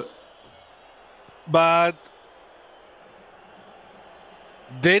 But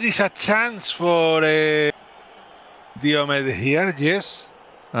there is a chance for Diomed here, yes.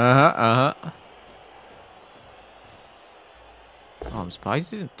 Oh, I'm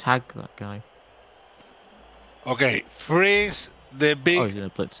surprised he didn't tag that guy. Okay, freeze the big... Oh, he's going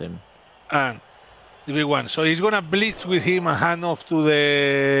to blitz him. And the big one. So he's going to blitz with him and hand off to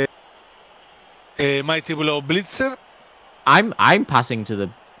the Mighty Blow Blitzer. I'm passing to the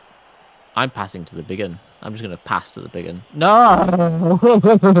big one. I'm just going to pass to the big one.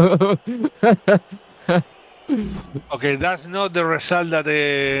 No! Okay, that's not the result that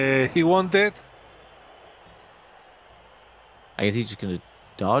he wanted. I guess he's just going to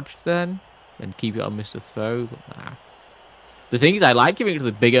dodge then and keep it on Mr. Throw. But nah. The thing is, I like giving it to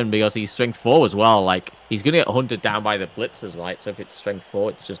the big one because he's strength 4 as well. Like, he's going to get hunted down by the blitzers, right? So if it's strength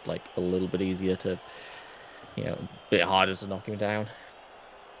 4, it's just like a little bit easier to, you know, a bit harder to knock him down.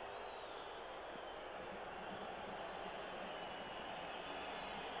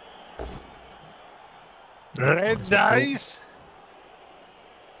 Red dice.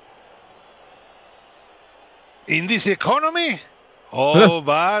 In this economy? Oh,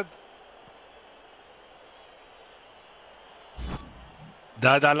 bad.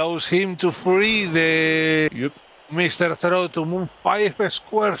 That allows him to free the Mr. Throw to move 5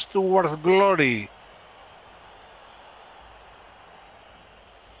 squares towards glory.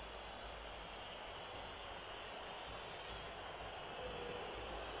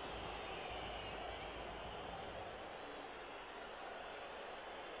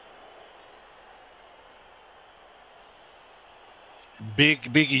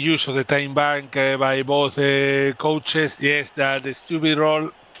 Big use of the time bank by both coaches. Yes, that the stupid roll,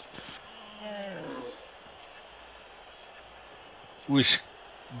 which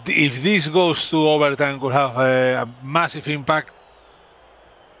if this goes to overtime could have a massive impact.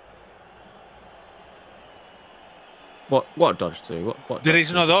 What dodge through? What There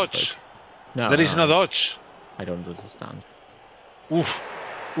is no dodge. No, There is no dodge. I don't understand. Oof.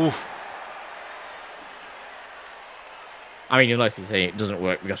 Oof. I mean, unless you say it doesn't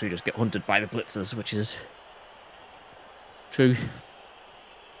work because we just get hunted by the blitzers, which is true.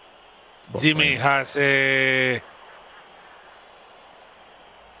 But, Jimmy has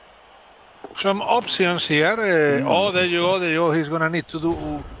some options here. Oh, there you go. There you go. He's going to need to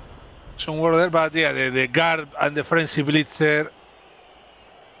do some work there. But yeah, the guard and the frenzy blitzer,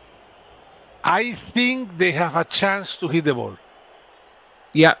 I think they have a chance to hit the ball.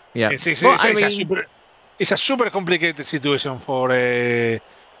 yeah. It's a super complicated situation for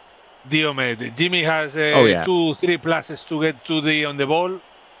Diomed. Jimmy has 2-3 pluses to get on the ball.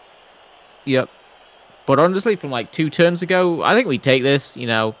 Yep. But honestly, from like 2 turns ago, I think we take this, you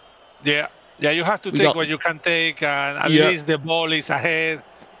know. Yeah, you have to take what you can take, and at least the ball is ahead.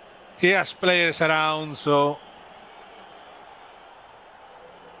 He has players around, so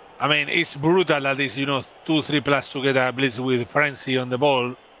I mean, it's brutal at least, 2-3 plus to get a blitz with frenzy on the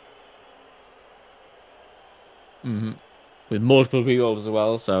ball. Mm-hmm. With multiple rerolls as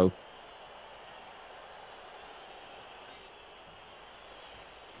well, so.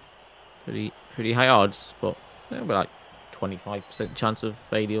 Pretty high odds, but like 25% chance of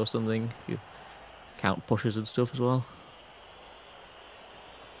failure or something if you count pushes and stuff as well.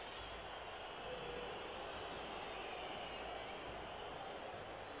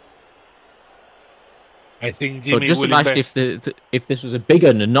 I think Jimmy but just will imagine if this was a big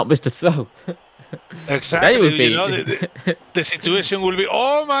one and not Mr. Throw. Exactly. Would be... the situation will be,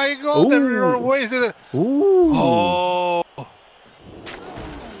 oh my God, the reroll wasted it. Ooh. Oh.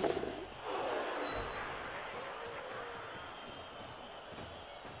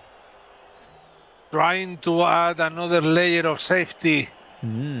 Trying to add another layer of safety.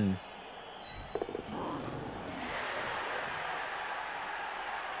 Mm.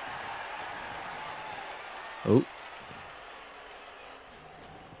 Oh.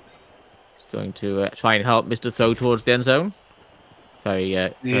 He's going to try and help Mr. Throw towards the end zone. Very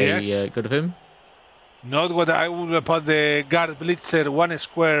good of him. Not what I would put the guard blitzer 1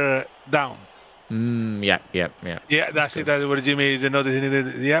 square down. Yeah. Yeah, that's it. That's where Jimmy is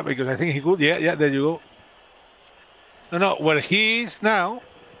noticing. Yeah, because I think he could. Yeah, there you go. No, where he is now,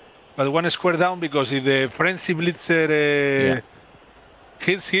 but 1 square down, because if the frenzy blitzer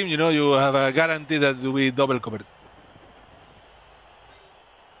hits him, you have a guarantee that will be double covered.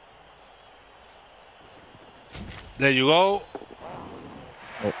 There you go.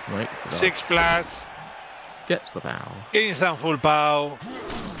 Oh, right. 6 plus. Gets the bow. Instant full pow.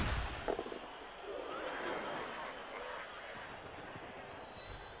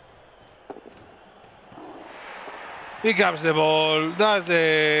 He grabs the ball,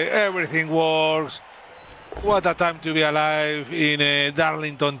 everything works. What a time to be alive in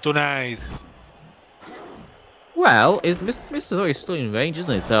Darlington tonight. Well, Mr. Throw is still in range,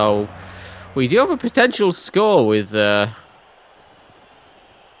 isn't it? So we do have a potential score with and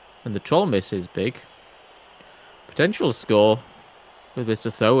the troll miss is big. Potential score with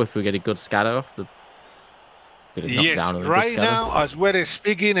Mr. Throw if we get a good scatter off the. Yes, right now as we're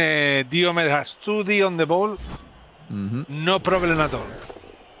speaking, Diomed has 2D on the ball. Mm-hmm. No problem at all.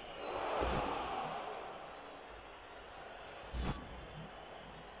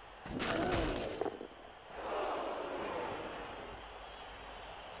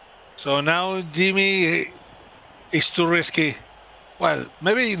 So now Jimmy is too risky. Well,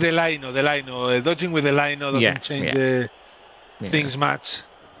 maybe the lino, dodging with the lino doesn't change things much.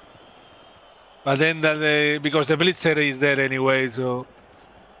 But then because the blitzer is there anyway, so.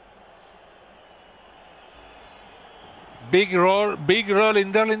 Big roll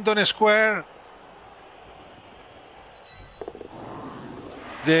in Darlington Square.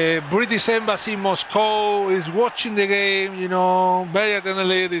 The British Embassy in Moscow is watching the game, very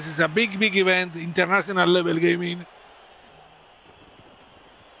attentively. This is a big event, international level gaming.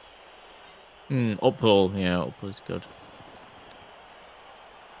 Uphill, uphill is good.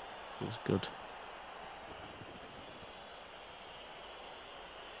 It's good.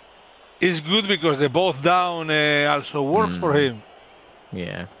 It's good because the both down also works for him.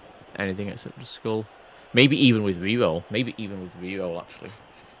 Yeah, anything except the skull. Maybe even with reroll. Actually.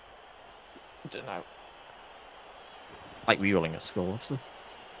 I don't know. Like rerolling a skull, obviously.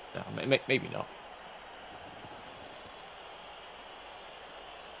 No, maybe not.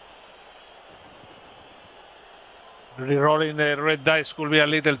 Rerolling the red dice could be a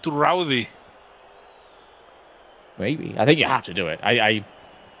little too rowdy. Maybe. I think you have to do it.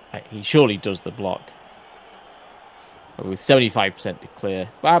 He surely does the block. with 75% to clear.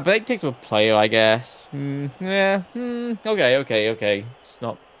 But it takes a player, I guess. Yeah. Okay. It's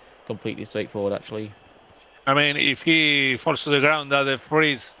not completely straightforward, actually. I mean, if he falls to the ground, that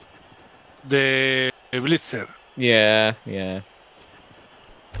frees the blitzer. Yeah.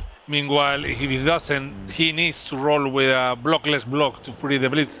 Meanwhile, if he doesn't, he needs to roll with a blockless block to free the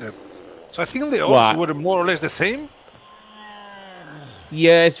blitzer. So I think the odds were more or less the same.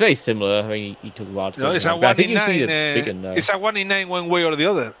 Yeah, it's very similar. I mean, he took a while to No, it's a 1 in 9. It's a 1 in 9 one way or the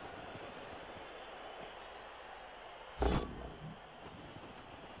other.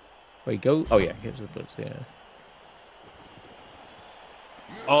 Where you go? Oh yeah, here's the blitz. Yeah.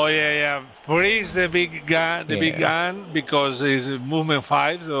 Oh yeah. Freeze the big gun, big gun, because it's movement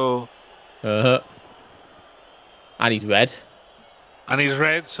 5. So. And he's red. And he's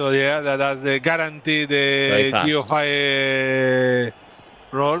red, so yeah, that's the guarantee. The GeoFi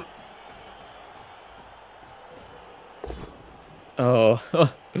roll. Oh,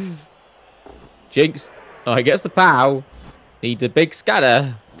 Jinx! Oh, he gets the pow. Need the big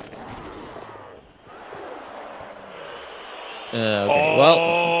scatter. Okay, well,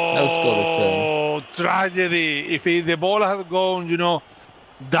 no score this turn. Oh, tragedy! If the ball had gone,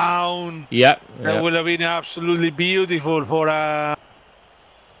 down, that would have been absolutely beautiful for a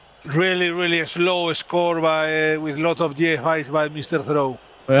really slow score with a lot of GFIs by Mr. Throw.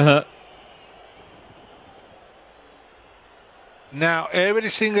 Now, every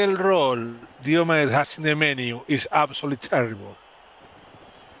single roll Diomed has in the menu is absolutely terrible.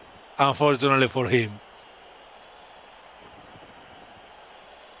 Unfortunately for him.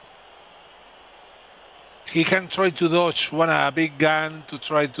 He can try to dodge a big gun to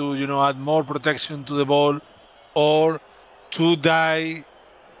try to, add more protection to the ball, or to die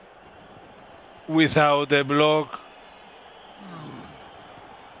without the block.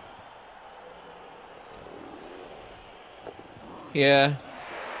 Yeah.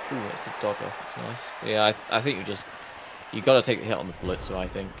 Ooh, that's a dodger. That's nice. Yeah, I think you got to take the hit on the blitzer. I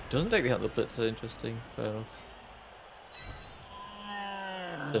think doesn't take the hit on the blitzer. Interesting. Fair enough.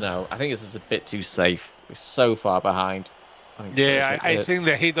 Don't know. I think this is a bit too safe. We're so far behind. I think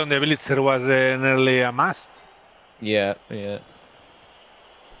the hit on the blitzer was nearly a must. Yeah.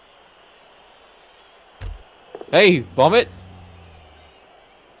 Hey, vomit.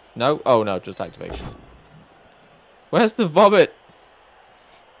 No. Oh no, just activation. Where's the vomit?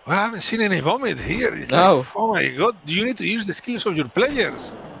 Well, I haven't seen any vomit here. It's no. Like, oh my god! You need to use the skills of your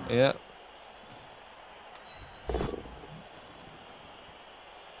players. Yeah.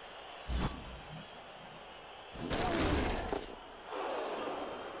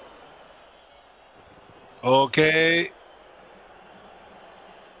 Okay.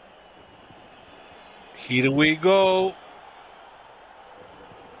 Here we go.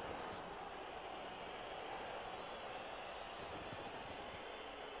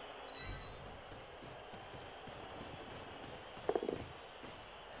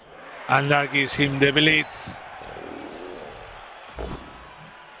 And that gives him the blitz.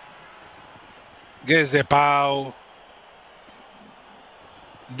 Gets the pow.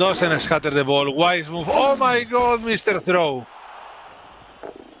 Doesn't scatter the ball. Wise move. Oh my god, Mr. Throw.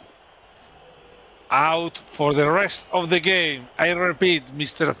 Out for the rest of the game. I repeat,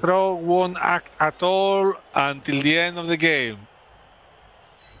 Mr. Throw won't act at all until the end of the game.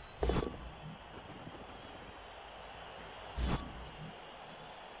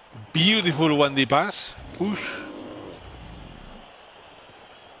 Beautiful 1D pass. Push.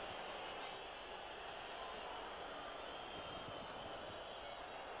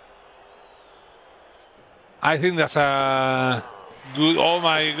 I think that's a good. Oh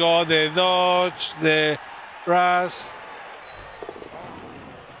my god, the dodge, the rush.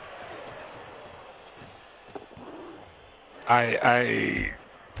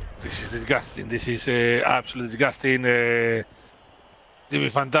 This is disgusting. This is absolutely disgusting. Jimmy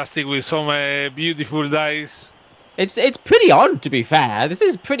fantastic with some beautiful dice. It's pretty odd, to be fair. This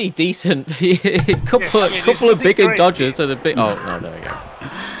is pretty decent. couple of bigger dodges and a bit. Oh no, there we go.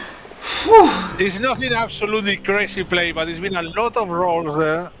 It's nothing absolutely crazy play, but there's been a lot of rolls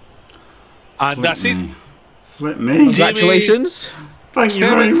there. And that's it. Flip me. Congratulations. Thank you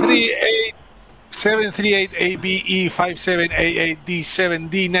very much. 738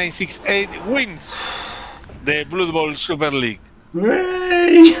 ABE5788D7D968 wins the Blood Bowl Super League.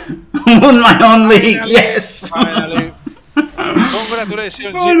 Hooray! Won my own league, yes! Finally.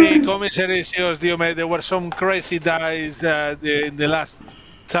 Congratulations, Jimmy. Commiserations, Diomed. There were some crazy dice in the last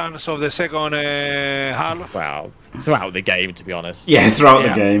chance of the second half. Well, throughout the game, to be honest. Yeah, throughout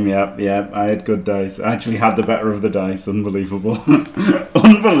the game, yeah. I had good dice. I actually had the better of the dice. Unbelievable.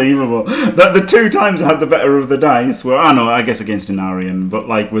 Unbelievable. The 2 times I had the better of the dice were, I guess against Inarian, but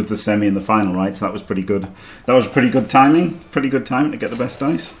like with the semi and the final, right? So that was pretty good. That was pretty good timing. Pretty good timing to get the best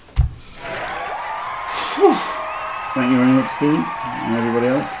dice. Whew. Thank you very much, Steve. And everybody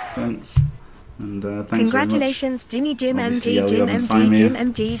else. Thanks. And thanks congratulations, Jimmy, Jim, Obviously, MG, Jim, Elyod and MG, Faemir. Jim,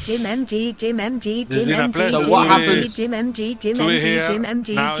 MG, Jim, MG, Jim, MG, Jim, been a MG, pleasure So Jim, what MG, happens- Jim, MG, Jim, to be MG, here. Jim,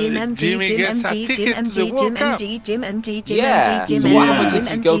 MG, Now Jim, MG, Jimmy Jim, gets a MG, ticket Jim, to the MG, World Jim, Cup. MG, Jim, MG, Jim, Yeah, MG, Jim, so what MG, happens Jim,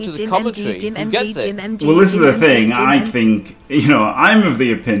 if you go MG, to the Jim, commentary? MG, Jim, Who MG, gets it? Jim, MG, Well, this is Jim, the MG, thing. Jim, I MG. think, I'm of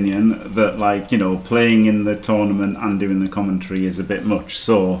the opinion that, like, playing in the tournament and doing the commentary is a bit much.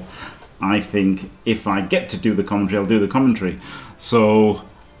 So, I think if I get to do the commentary, I'll do the commentary. So,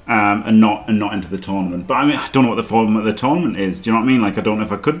 and not enter the tournament. But I mean, I don't know what the format of the tournament is. Do you know what I mean? Like, I don't know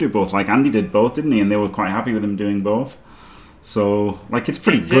if I could do both. Like, Andy did both, didn't he? And they were quite happy with him doing both. So, like, it's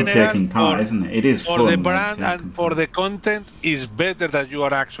pretty good taking part, isn't it? It is for fun. the like, brand taking and for part. the content. Is better that you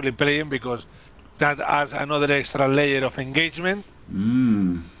are actually playing because that adds another extra layer of engagement.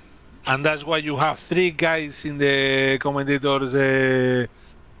 Mm. And that's why you have 3 guys in the commentators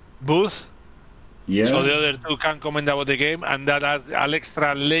booth. Yeah. So the other 2 can comment about the game, and that adds an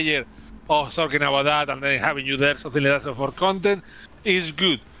extra layer of talking about that, and then having you there, something like that. So for content, is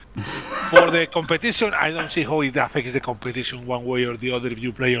good. For the competition, I don't see how it affects the competition one way or the other if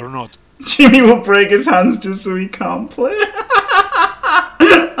you play or not. Jimmy will break his hands just so he can't play.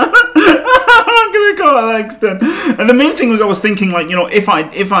 I'm going to go to that extent. And the main thing was I was thinking, like, if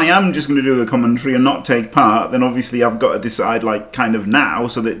I am just going to do the commentary and not take part, then obviously I've got to decide, like, kind of now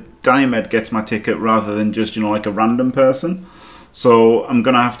so that Diomed gets my ticket rather than just, like a random person. So I'm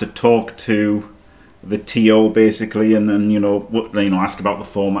going to have to talk to the TO basically and ask about the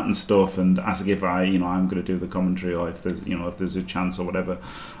format and stuff and ask if I'm going to do the commentary or if there's a chance or whatever.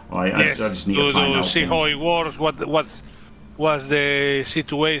 I just need to find out. See how it works, what's the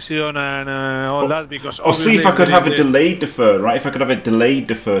situation and all that, because or see if I could obviously have a delayed defer, right? If I could have a delayed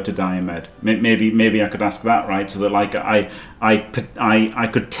defer to Diomed, maybe I could ask that, right? So that like I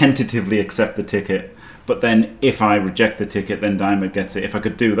could tentatively accept the ticket, but then if I reject the ticket, then Diomed gets it. If I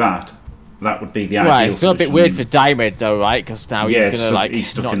could do that, that would be the ideal. Right, it's still a bit solution. weird for Diomed though, right? Because now he's gonna he's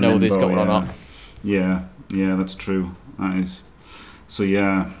stuck not in know this limbo, going on or not. Yeah, that's true. That is. So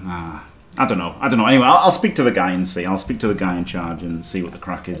yeah. I don't know. Anyway, I'll speak to the guy and see. I'll speak to the guy in charge and see what the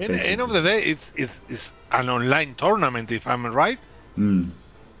crack is. At the end of the day, it's an online tournament, if I'm right.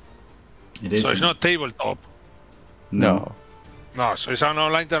 It is. So it's not tabletop. No. No, so it's an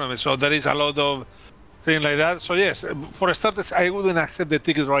online tournament. So there is a lot of things like that. So yes, for starters, I wouldn't accept the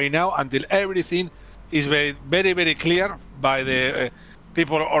tickets right now until everything is very, very, very clear by the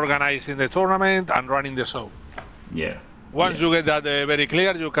people organizing the tournament and running the show. Yeah. Once you get that very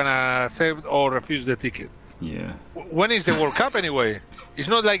clear, you can accept or refuse the ticket. Yeah. When is the World Cup anyway? It's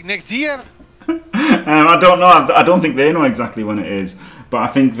not like next year? I don't know. I don't think they know exactly when it is. But I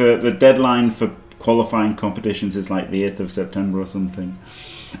think the deadline for qualifying competitions is like the 8th of September or something.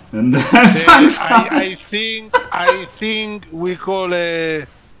 And thanks. I think we call infer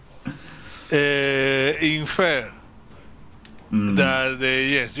that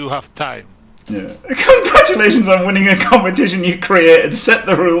yes, you have time. Yeah. Congratulations on winning a competition you created, set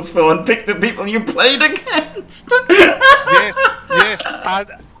the rules for, and pick the people you played against. yes.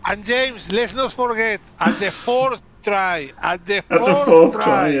 And James, let's not forget, at the fourth try. At the fourth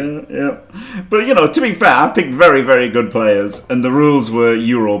try, yeah. But, to be fair, I picked very, very good players, and the rules were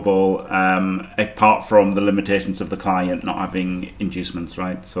Euroball, apart from the limitations of the client not having inducements,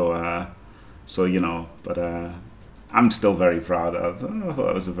 right? So but I'm still very proud of. I thought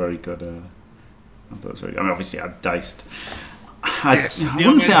that was a very good. Obviously, I diced. I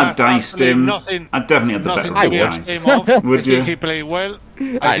wouldn't say I diced him. I definitely had the better of the dice. Would you? I think he played well.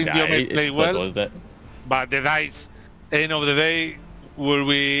 I think Diomed played well. But the dice, end of the day, will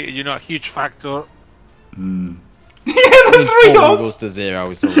be a huge factor. Yeah, the 3 hogs to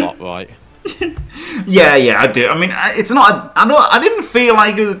 0 is a lot, right? Yeah, I do. I mean, it's not. I didn't feel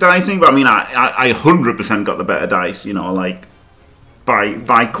like it was dicing, but I mean, I 100% got the better dice.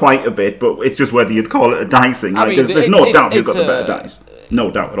 By quite a bit, but it's just whether you'd call it a dicing. Like, there's no doubt you've got the better dice.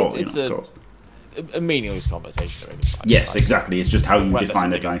 No doubt at all. It's of course. A meaningless conversation. Really. Yes, exactly. It's just how you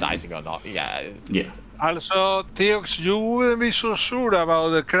define a dicing or not. Yeah. Also, Theox, you wouldn't be so sure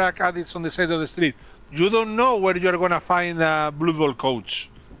about the crack addicts on the side of the street. You don't know where you're going to find a Blood Bowl coach.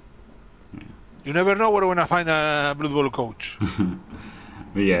 You never know where you're going to find a Blood Bowl coach.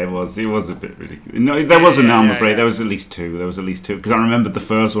 Yeah, it was a bit ridiculous. No, there was an armor break. There was at least two. Because I remembered the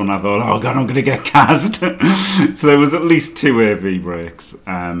first one. I thought, oh god, I'm going to get cast. So there was at least 2 AV breaks,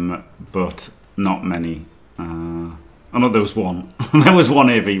 but not many. Oh no, there was one. There was one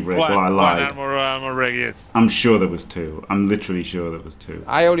AV break. Well, I lied. One armor break, yes. I'm sure there was 2. I'm literally sure there was 2.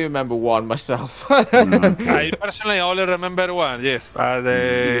 I only remember one myself. I personally only remember one, yes, but,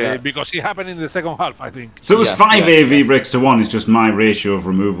 because it happened in the second half, I think. So it was 5 AV breaks to 1. It's just my ratio of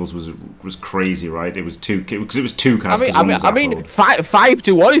removals was crazy, right? It was 2 because it was 2 casters. I mean, 5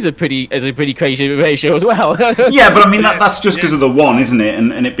 to 1 is a pretty crazy ratio as well. Yeah, but I mean that's just because of the 1, isn't it?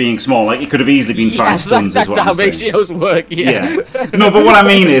 And it being small, like it could have easily been 5 stuns. That's how ratios work. Yeah. No, but what I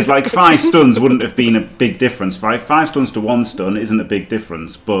mean is, like, 5 stuns wouldn't have been a big difference. 5 stuns to 1 stun isn't a big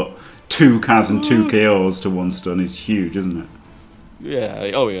difference, but 2 Kaz and 2 KOs to 1 stun is huge, isn't it?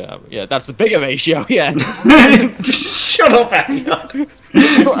 Yeah. Oh yeah. Yeah. That's the bigger ratio. Yeah. Shut up, Elyod.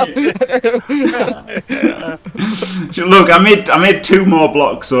 Look, I made 2 more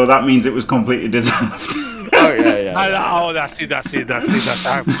blocks, so that means it was completely deserved. Oh yeah. Oh, that's it. That's actually. That's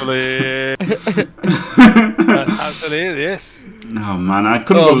it. Yes. Oh man, I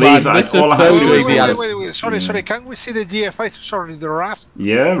couldn't believe that. All I had to do was wait. Sorry. Can we see the GFI? Sorry, the RAF.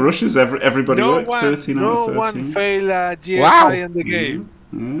 Yeah, Russia's everybody worked 13 out of 13. No one failed GFI in the game.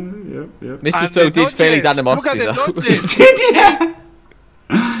 Yep. Mr. Tho did fail his animosity Look at the though. dodges. Did ya?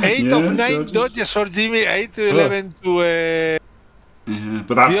 8 of 9 dodges for Jimmy, 8 to 11 to. Yeah,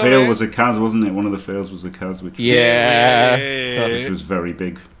 but that fail was a Kaz, wasn't it? One of the fails was a Kaz, which was very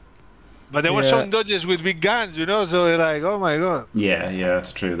big. But there were some dodges with big guns, so they're like, oh my god. Yeah,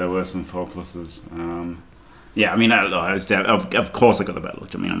 it's true. There were some 4+. Yeah, I mean, of course I got the better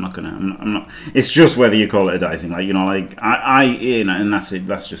luck. I mean, I'm not. It's just whether you call it a dicing, and that's it.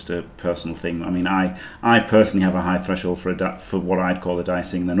 That's just a personal thing. I mean, I personally have a high threshold for what I'd call a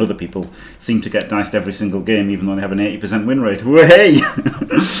dicing. Then other people seem to get diced every single game, even though they have an 80% win rate. Hey!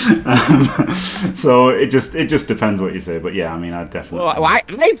 So it just depends what you say. But yeah, I mean, I definitely. Well,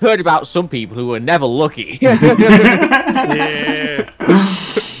 I've heard about some people who were never lucky. Yeah.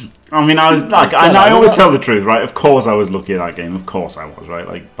 I mean, I was like, I always tell the truth, right? Of course I was lucky at that game. Of course I was, right?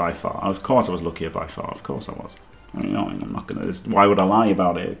 Like, by far. Of course I was luckier by far. Of course I was. I mean, I'm not gonna. Why would I lie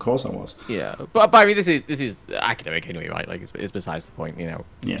about it? Of course I was. Yeah, but I mean, this is academic anyway, right? Like, it's besides the point, Yeah,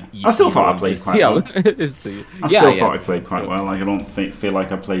 I still thought I played quite well. I still thought I played quite well. Like, I don't feel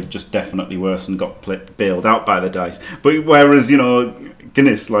like I played just definitely worse and got bailed out by the dice. But whereas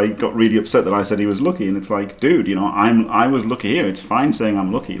Guinness got really upset that I said he was lucky, and it's like, dude, I was lucky here. It's fine saying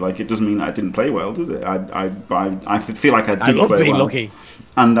I'm lucky. Like, it doesn't mean that I didn't play well, does it? I feel like I did love play being well. lucky.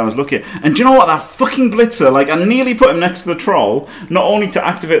 And I was lucky. And do you know what? That fucking blitzer, like, I nearly put him next to the troll, not only to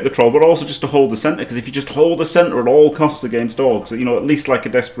activate the troll, but also just to hold the centre. Because if you just hold the centre at all costs against orcs, at least like a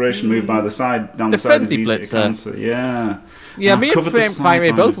desperation move by the side, down the side is easy to cancel. Yeah. Yeah, me and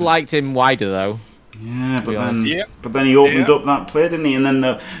Faemir both liked him wider though. Yeah, but then he opened up that play, didn't he? And then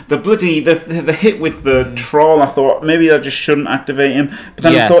the bloody the hit with the troll, I thought maybe I just shouldn't activate him. But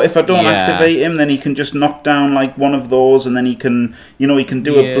then I thought if I don't activate him, then he can just knock down like one of those, and then he can he can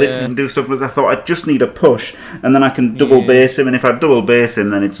do a blitz and do stuff. But I thought I just need a push, and then I can double base him. And if I double base him,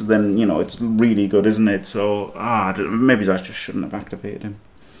 then it's really good, isn't it? So maybe I just shouldn't have activated him.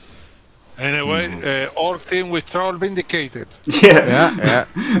 Anyway, orc team with troll vindicated. Yeah.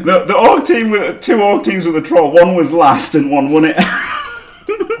 The orc team with 2 orc teams with a troll. One was last and one won it.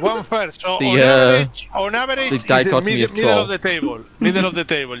 One first. So on average, it's middle of the table. Middle of the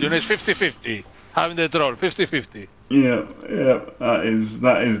table. It's 50-50. Having the troll, 50-50. Yeah.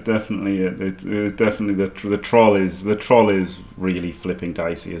 That is definitely it. It is definitely the troll is really flipping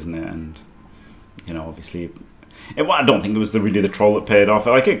dicey, isn't it? And obviously. I don't think it was really the troll that paid off.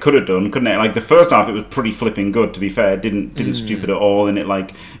 Like, it could have done, couldn't it? Like, the first half, it was pretty flipping good, to be fair. It didn't stupid at all, and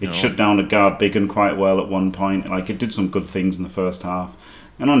it shut down a guard big and quite well at one point. Like, it did some good things in the first half.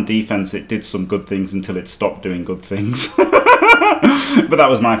 And on defense, it did some good things until it stopped doing good things. But that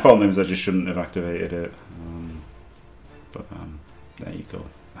was my fault. Maybe I just shouldn't have activated it. There you go.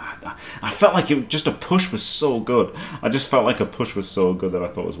 I felt like a push was so good. I just felt like a push was so good that I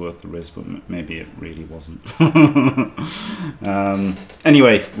thought it was worth the risk, but maybe it really wasn't.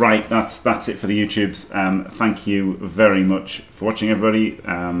 Anyway, right, that's it for the YouTubes. Thank you very much for watching, everybody.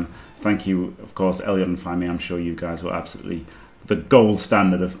 Thank you, of course, Elyod and Faemir. I'm sure you guys were absolutely the gold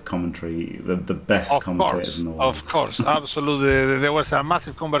standard of commentary, the best commentators in the world. Of course, absolutely. There was a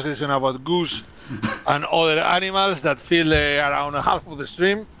massive conversation about goose and other animals that fill around half of the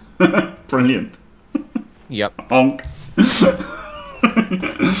stream. Brilliant. Yep. Honk.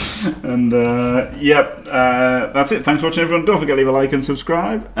 And yep, that's it. Thanks for watching, everyone. Don't forget to leave a like and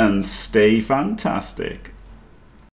subscribe, and stay fantastic.